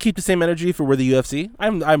that she would keep the same energy if it were the UFC?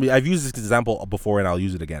 I've used this example before, and I'll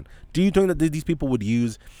use it again. Do you think that these people would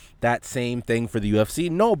use that same thing for the UFC?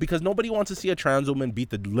 No, because nobody wants to see a trans woman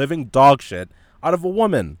beat the living dog shit out of a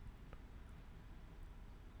woman.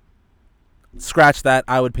 Scratch that.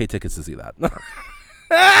 I would pay tickets to see that.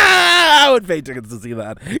 I would pay tickets to see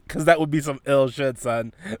that because that would be some ill shit,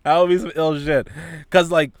 son. That would be some ill shit.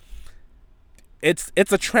 Because like, it's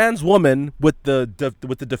a trans woman with the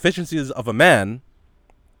deficiencies of a man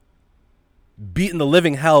beating the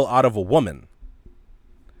living hell out of a woman.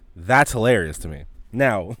 That's hilarious to me.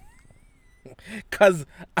 Now, because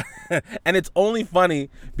and it's only funny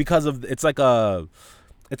because of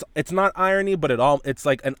it's not irony, but it's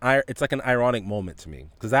like an ironic moment to me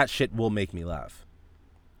because that shit will make me laugh.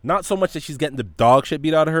 Not so much that she's getting the dog shit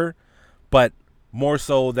beat out of her, but more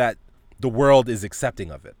so that the world is accepting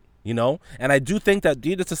of it, you know? And I do think that,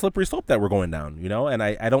 dude, it's a slippery slope that we're going down, you know? And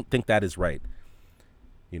I don't think that is right.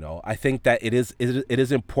 You know, I think that it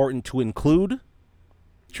is important to include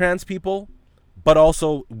trans people, but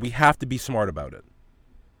also we have to be smart about it.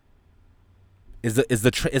 Is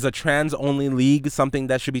a trans only league something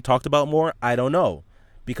that should be talked about more? I don't know,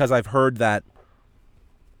 because I've heard that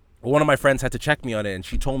one of my friends had to check me on it, and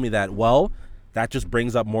she told me that, well, that just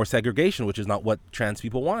brings up more segregation, which is not what trans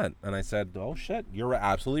people want. And I said, oh shit, you're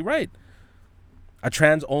absolutely right. A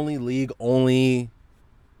trans only league only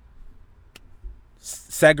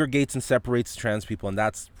segregates and separates trans people, and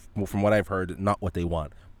that's, from what I've heard, not what they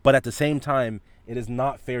want. But at the same time, it is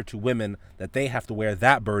not fair to women that they have to wear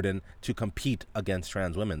that burden to compete against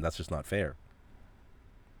trans women. That's just not fair.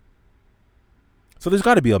 So there's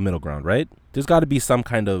got to be a middle ground, right? There's got to be some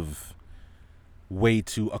kind of way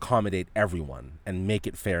to accommodate everyone and make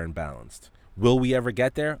it fair and balanced. Will we ever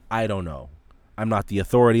get there? I don't know. I'm not the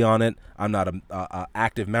authority on it. I'm not a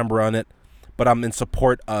active member on it, but I'm in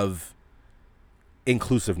support of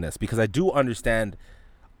inclusiveness because I do understand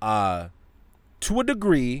to a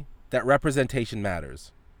degree that representation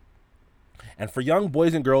matters. And for young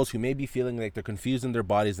boys and girls who may be feeling like they're confused in their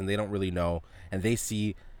bodies and they don't really know, and they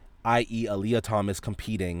see, i.e. Leah Thomas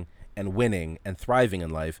competing and winning and thriving in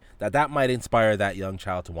life, that might inspire that young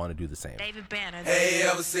child to want to do the same. David Banner. Hey,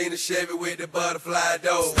 ever seen a Chevy with the butterfly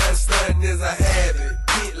door? Stunting is a habit.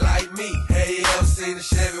 Get like me. Hey, ever seen a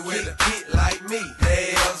Chevy with the get like me?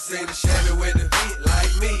 Hey, ever seen a Chevy with the get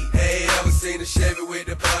like me? Hey, ever seen a Chevy with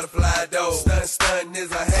the butterfly door? Stunting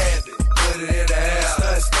is a habit. Put it in the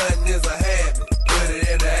house. Stunting is a habit. Put it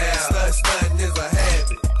in the house. Stunting is a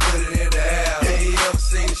habit. Put it in the house. Hey, ever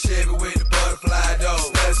seen a Chevy with the butterfly door?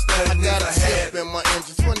 I got a chip in my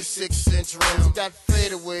engine, 26-inch rims. Got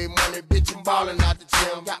fadeaway money, bitch, I'm ballin' out the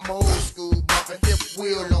gym. Got my old school bumpin', hip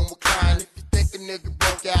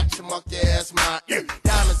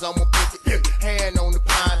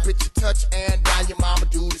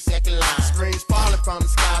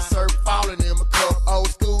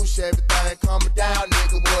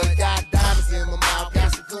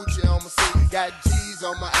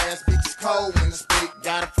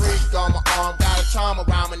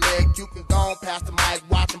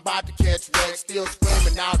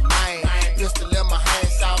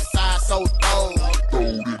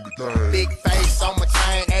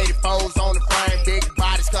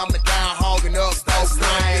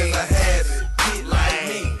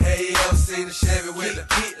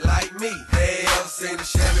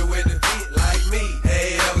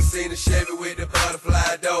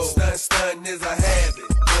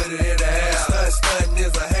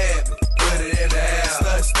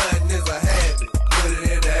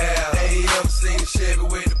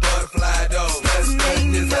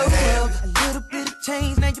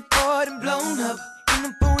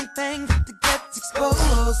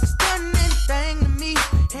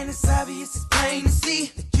obvious, it's plain to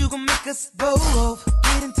see that you gon' make us both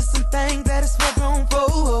get into some things that is for grown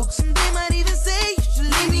folks. And they might even say you should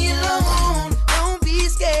leave me alone. Don't be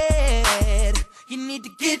scared. You need to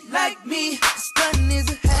get like me. Stunting is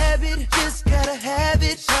a habit, just gotta have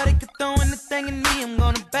it. Shawty could throw anything at me, I'm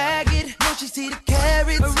gonna bag it. No, she see the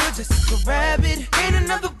carrots, a real Jessica Rabbit. Ain't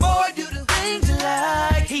another boy do the things you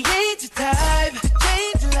like. He ain't your type to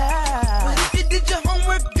change your life. But if you did your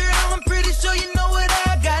homework, girl, I'm pretty sure you know what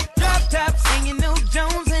I got. Drop top, singing New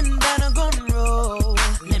Jones and down a golden road.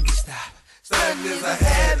 Let me stop. Stunting is a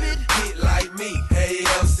habit, get like me. Hey,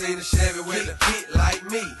 ever seen a Chevy with a get like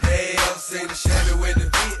me? Hey, ever seen a Chevy with a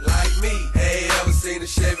get like me? Hey, ever seen a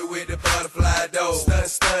Chevy with the butterfly door?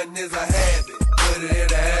 Stunting is a habit, put it in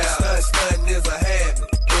the house. Stunting is a habit,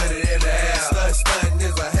 put it in the house. Stunting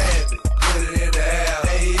is a habit, put it in the house.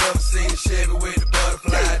 Hey, ever seen a Chevy with the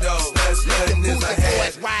butterfly door? Stunting is a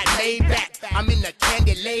habit. Ride laid back, I'm in the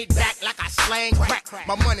candy laid back like I slang crack.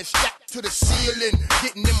 My money strapped to the ceiling,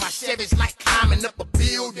 getting in my Chevys like climbing up a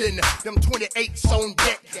building. Them 28s on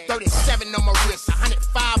deck, 37 on my wrist,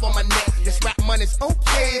 105 on my neck. This rap money's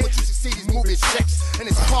okay, but you should see these movie checks and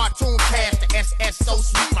this cartoon cast. The SS so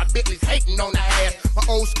sweet, my Bentley's hating on the ass. My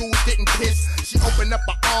old school didn't piss. She opened up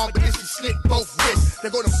her arm, but then she slit both wrists. They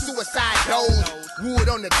go them suicide doors, wood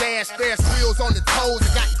on the dash, Ferris wheels on the toes.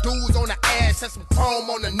 I got dudes on the ass and some chrome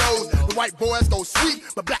on the nose. The white boys go sweet,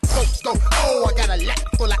 but black folks go, oh, I got a lap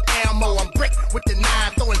full of ammo. I'm brick with the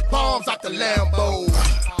nine, throwing bombs out the Lambo.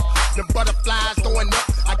 The butterflies throwing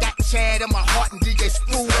up. I got Chad in my heart and DJ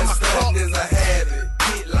Screw in my cup. Stunting is a habit,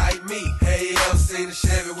 get like me. Hey, ever seen a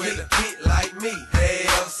Chevy with a get like me? Hey,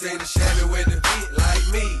 ever seen a Chevy with a get like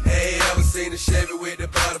me? Hey, ever seen a Chevy with the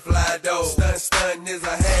butterfly door? Stunting is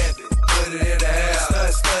a habit, put it in the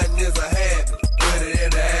house. Stunting is a habit, put it in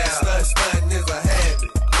the house. Stunting is a habit,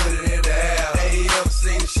 put it in the house. Hey, ever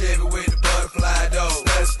seen a Chevy with the butterfly door?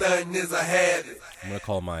 Stunting is a habit. I'm gonna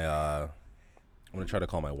call my I'm gonna try to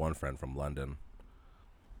call my one friend from London.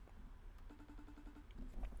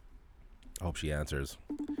 I hope she answers.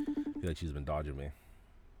 I feel like she's been dodging me.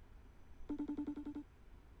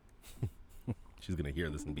 She's gonna hear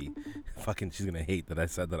this and be fucking. She's gonna hate that I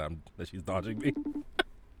said that she's dodging me.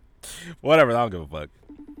 Whatever. I don't give a fuck.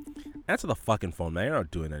 Answer the fucking phone, man. You're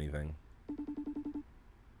not doing anything.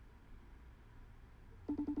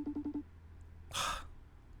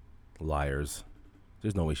 Liars.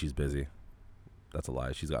 There's no way she's busy. That's a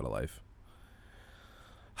lie. She's got a life.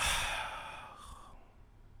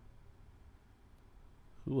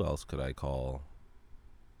 Who else could I call?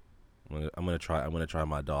 I'm gonna try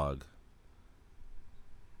my dog.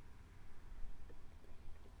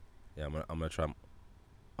 Yeah, I'm gonna try.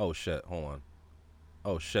 Oh shit! Hold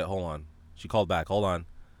on. She called back. Hold on.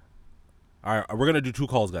 All right, we're gonna do 2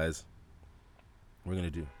 calls, guys. We're gonna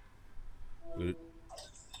do.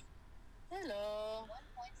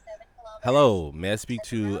 Hello. May I speak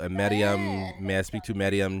to Mariam? May I speak to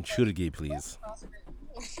Mariam Churgi, please?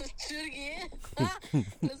 Churgi?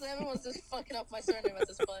 Listen, everyone's just fucking up my surname at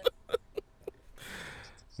this point.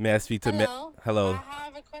 May I speak to Hello. I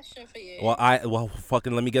have a question for you. Well,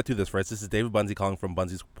 fucking let me get through this first. This is David Bunzi calling from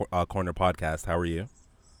Bunzi's Corner podcast. How are you?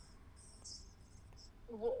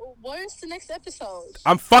 Where's the next episode?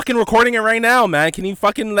 I'm fucking recording it right now, man. Can you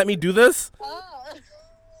fucking let me do this?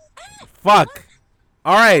 Fuck.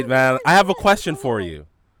 All right, man. I have a question for you.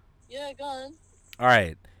 Yeah, go on. All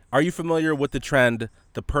right. Are you familiar with the trend,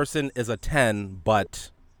 the person is a 10, but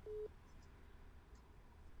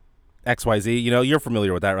XYZ? You know, you're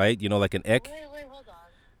familiar with that, right? You know, like an ick? Wait, hold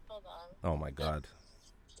on. Oh, my God.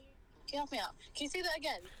 Can you help me out? Can you say that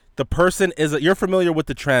again? The person is you're familiar with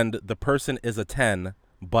the trend, the person is a 10,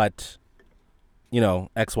 but, you know,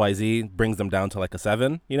 XYZ brings them down to like a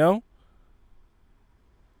 7, you know?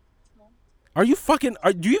 Are you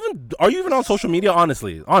even on social media?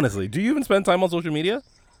 Honestly, do you even spend time on social media?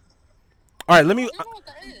 All right,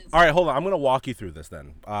 all right, hold on. I'm gonna walk you through this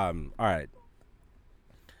then. All right.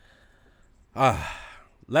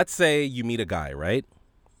 Let's say you meet a guy, right?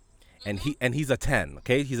 And he's a 10.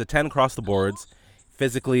 Okay, he's a 10 across the boards.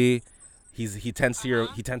 Physically, he tends to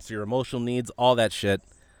your emotional needs, all that shit.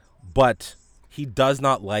 But he does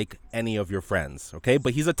not like any of your friends. Okay,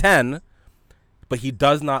 but he's a 10. But he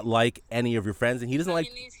does not like any of your friends, and he doesn't like.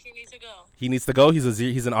 He needs to go. He needs to go.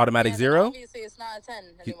 He's an automatic 0. Obviously, it's not a 10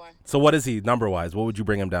 anymore. So what is he number wise? What would you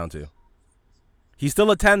bring him down to? He's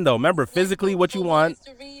still a 10 though. Remember, physically, what you want. What's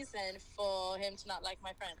the reason for him to not like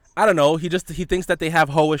my friends? I don't know. He thinks that they have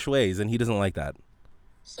hoish ways, and he doesn't like that.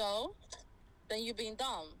 So, then you're being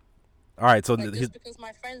dumb. All right. So just because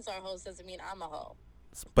my friends are hoes doesn't mean I'm a hoe.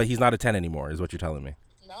 But he's not a 10 anymore, is what you're telling me.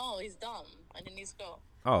 No, he's dumb, and he needs to go.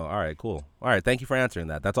 Oh, all right, cool. All right, thank you for answering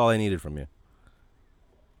that. That's all I needed from you.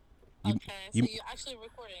 Okay, so you're actually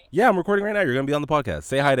recording. Yeah, I'm recording right now. You're gonna be on the podcast.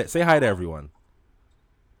 Say hi to everyone.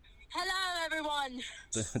 Hello, everyone.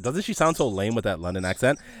 Doesn't she sound so lame with that London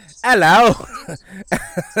accent? Hello.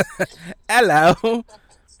 Hello.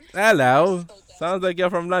 Hello. Sounds like you're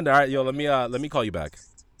from London. All right, yo, let me call you back.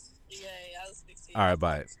 Yeah, I'll speak to you. All right,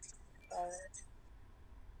 bye.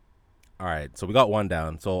 All right, so we got one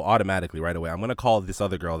down. So automatically, right away, I'm gonna call this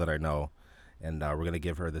other girl that I know, and we're gonna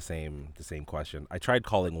give her the same question. I tried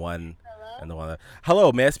calling one, and the one.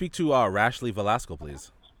 Hello, may I speak to Rashley Velasco,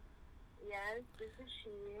 please? Yes, this is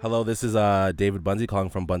she. Hello, this is David Bunzi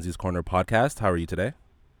calling from Bunzi's Corner podcast. How are you today?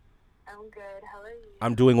 I'm good. How are you?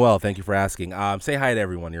 I'm doing well. Thank you for asking. Say hi to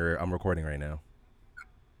everyone. I'm recording right now.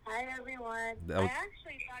 Hi, everyone. I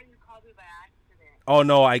actually thought you called me by accident. Oh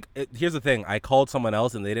no! Here's the thing. I called someone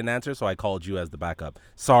else and they didn't answer, so I called you as the backup.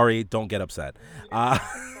 Sorry. Don't get upset.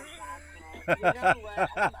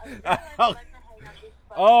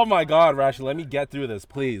 Oh my God, Rashley, let me get through this,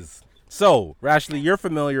 please. So, Rashley, you're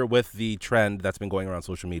familiar with the trend that's been going around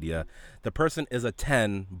social media. The person is a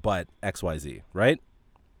 10, but XYZ, right?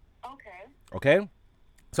 Okay?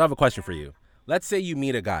 So I have a question for you. Let's say you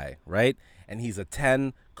meet a guy, right? And he's a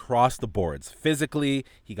 10 across the boards. Physically,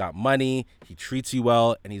 he got money, he treats you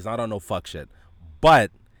well, and he's not on no fuck shit.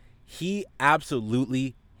 But he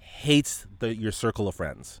absolutely hates your circle of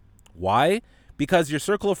friends. Why? Because your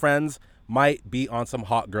circle of friends might be on some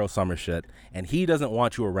hot girl summer shit, and he doesn't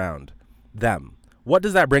want you around them. What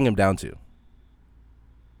does that bring him down to?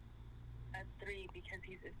 A 3 because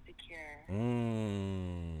he's insecure.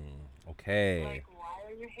 Okay. Like, why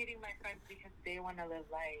are you hating my friends because they want to live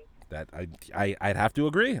life? That I'd have to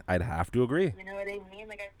agree. You know what I mean?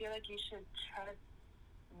 Like, I feel like you should trust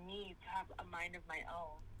me to have a mind of my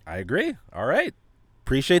own. I agree. All right.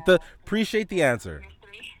 Appreciate the answer.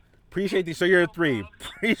 So you're a 3.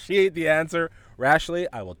 Appreciate the answer. Rashley,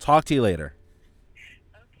 I will talk to you later.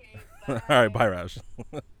 Okay, bye. All right, bye, Rash.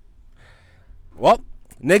 Well,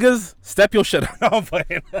 niggas, step your shit up. No, I'm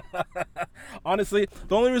playing. Honestly,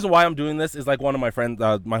 the only reason why I'm doing this is like one of my friends,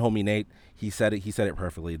 my homie Nate, he said it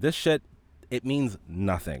perfectly. This shit, it means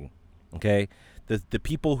nothing. Okay? The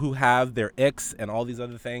people who have their icks and all these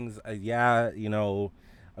other things, you have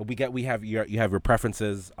your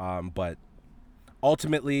preferences, but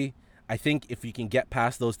ultimately, I think if you can get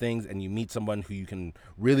past those things and you meet someone who you can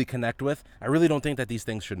really connect with, I really don't think that these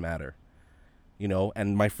things should matter.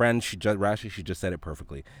 And my friend, she just said it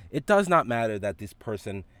perfectly. It does not matter that this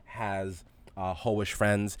person has hoish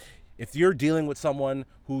friends. If you're dealing with someone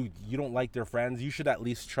who you don't like their friends, you should at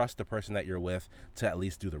least trust the person that you're with to at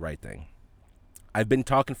least do the right thing. I've been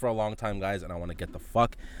talking for a long time, guys, and I want to get the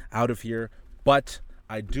fuck out of here. But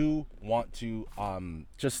I do want to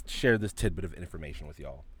just share this tidbit of information with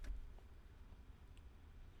y'all.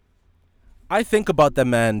 I think about the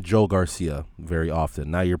man Joe Garcia very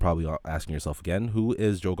often. Now you're probably asking yourself again, who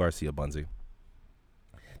is Joe Garcia, Bunzi?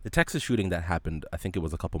 The Texas shooting that happened, I think it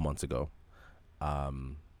was a couple months ago.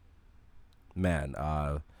 One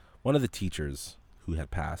of the teachers who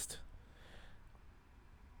had passed,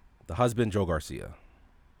 the husband, Joe Garcia,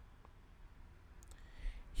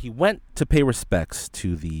 he went to pay respects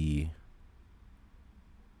to the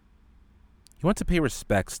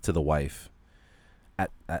wife at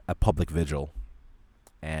a public vigil,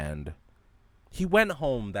 and he went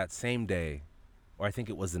home that same day, or I think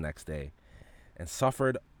it was the next day, and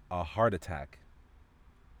suffered a heart attack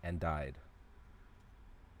and died.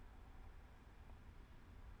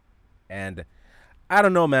 And I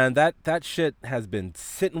don't know, man, that shit has been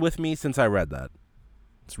sitting with me since I read that.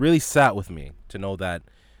 It's really sat with me to know that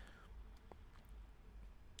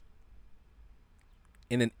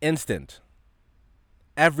in an instant,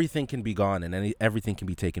 everything can be gone and everything can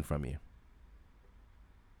be taken from you.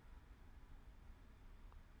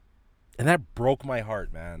 And that broke my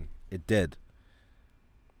heart, man. It did.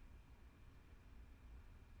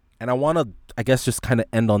 And I want to, I guess, just kind of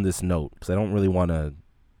end on this note, because I don't really want to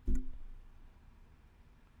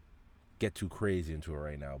get too crazy into it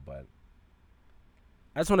right now. But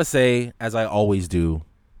I just want to say, as I always do,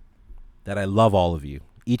 that I love all of you,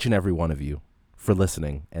 each and every one of you, for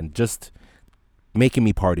listening and just making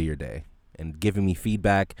me part of your day and giving me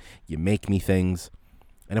feedback. You make me things.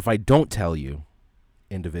 And if I don't tell you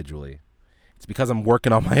individually, it's because I'm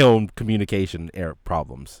working on my own communication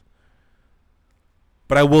problems.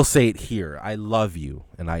 But I will say it here. I love you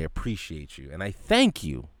and I appreciate you and I thank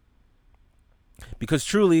you. Because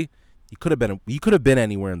truly, you could have been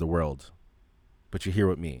anywhere in the world, but you're here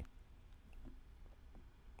with me.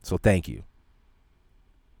 So thank you.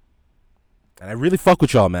 And I really fuck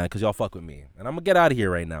with y'all, man, because y'all fuck with me. And I'm going to get out of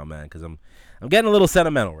here right now, man, because I'm getting a little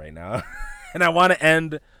sentimental right now. And I want to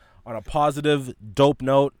end on a positive, dope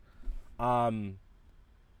note. I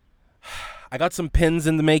got some pins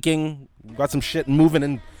in the making. Got some shit moving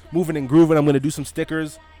and grooving. I'm going to do some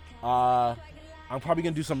stickers. I'm probably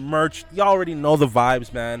going to do some merch. Y'all already know the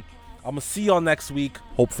vibes, man. I'm going to see y'all next week.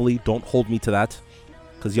 Hopefully, don't hold me to that,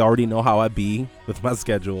 because you already know how I be with my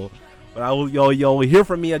schedule. But you'll hear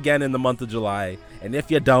from me again in the month of July. And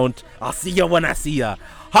if you don't, I'll see you when I see ya.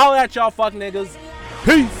 Holla at y'all, fuck niggas.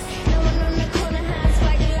 Peace.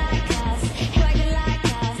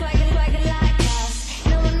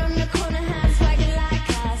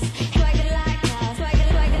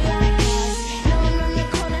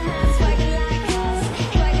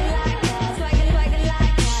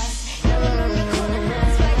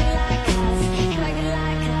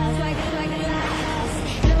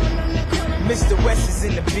 Mr. West is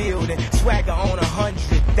in the building, swagger on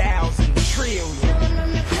 100,000 trillion.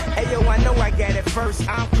 Hey yo, I know I got it first.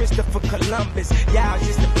 I'm Christopher Columbus, y'all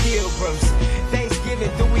just the pilgrims.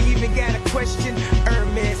 Thanksgiving, do we even got a question?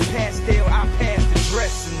 Hermes pastel, I passed the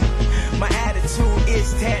dressing. My attitude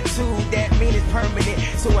is tattooed, that mean it's permanent,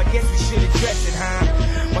 so I guess we should address it,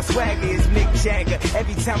 huh? My swagger is Mick Jagger.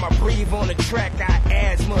 Every time I breathe on the track, I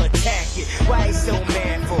asthma attack it. Why he so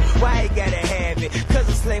manful? Why he gotta have it? Cause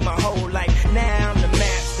I slay my whole life, now I'm the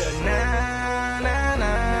master. Nah, nah,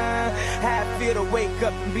 nah. How I feel to wake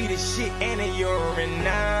up and be the shit and a urine.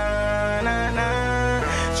 Nah, nah, nah.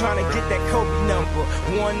 Tryna get that Kobe number,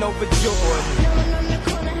 1 over Jordan.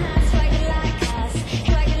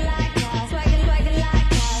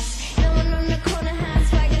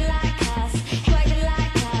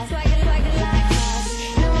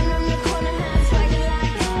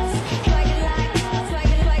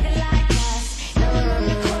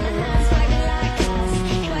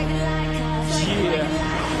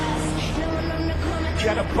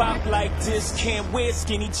 Gotta bop like this, can't wear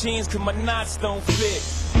skinny jeans cause my knots don't fit.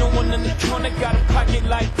 No one in the corner got a pocket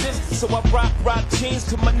like this, so I rock jeans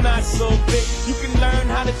cause my knots so big. You can learn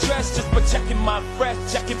how to dress just by checking my fresh,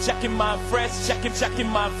 checking my fresh, checking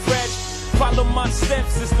my fresh. Follow my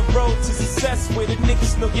steps, it's the road to success, where the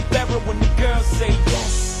niggas know you're better when the girls say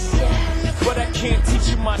yes. But I can't teach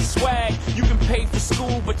you my swag. You can pay for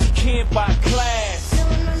school, but you can't buy class.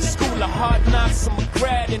 School of hard knocks, I'm a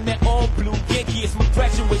grad in that all blue Yankee. It's my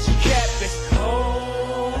graduation cap. It's over.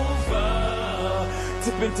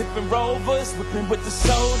 Tipping rovers, whipping with the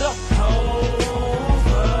soda.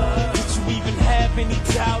 Over. Did you even have any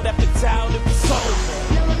doubt after doubt it was over?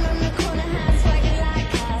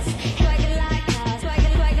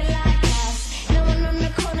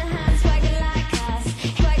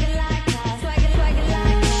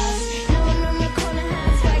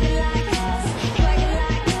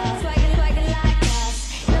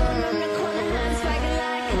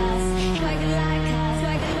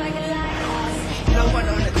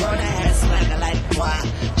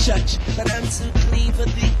 Church, but I'm too clean for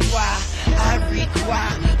the choir. I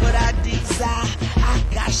require what I desire. I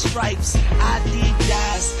got stripes, I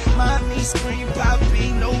Adidas. Mommy scream,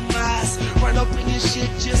 Poppy, no mas. Run up in your shit,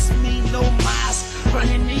 just me, no mas.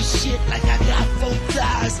 Running this shit like I got 4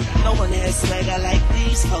 thighs. No one has swagger like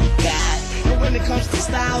these, oh God. And when it comes to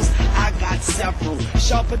styles, I got several.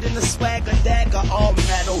 Sharper than the swagger dagger, all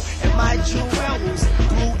metal. And my jewels,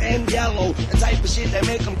 blue and yellow. The type of shit that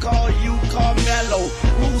make them call you Carmelo.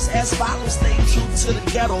 Rules as follows, stay true to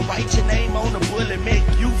the ghetto. Write your name on the bullet, make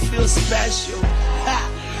you feel special. Ha!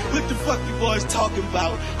 What the fuck you boys talking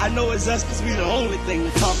about? I know it's us cause we the only thing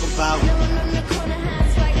to talk about.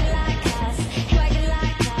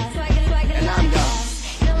 And I'm gone.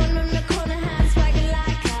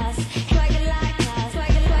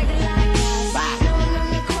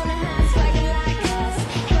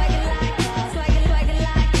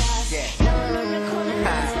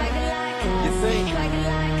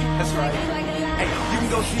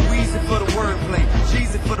 See Weezy for the wordplay,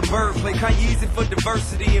 Jeezy for the birdplay, Kanyeezy for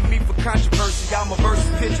diversity, and me for controversy. I'm a verse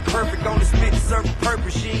picture perfect on this bitch, serve a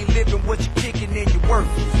purpose. She ain't living what you're kicking and you're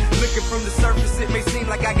worthless. Looking from the surface, it may seem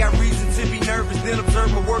like I got reason to be nervous. Then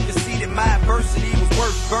observe my work and see that my adversity was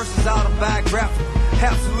worse. Verses autobiographical,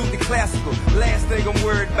 absolutely classical. Last thing I'm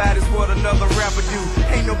worried about is what another rapper do.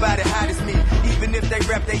 Ain't nobody hot as me, even if they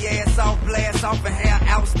rap their ass off, blast off and have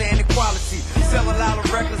outstanding quality. Sell a lot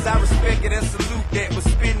of records, I respect it and salute that. But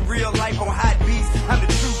spend real life on hot beats, I'm the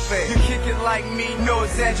true fan. You kick it like me, no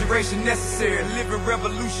exaggeration necessary. Living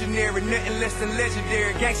revolutionary, nothing less than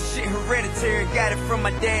legendary. Gangsta shit hereditary, got it from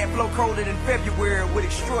my dad. Flow colder than February with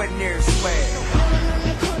extraordinary swag.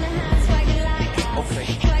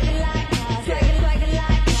 Okay.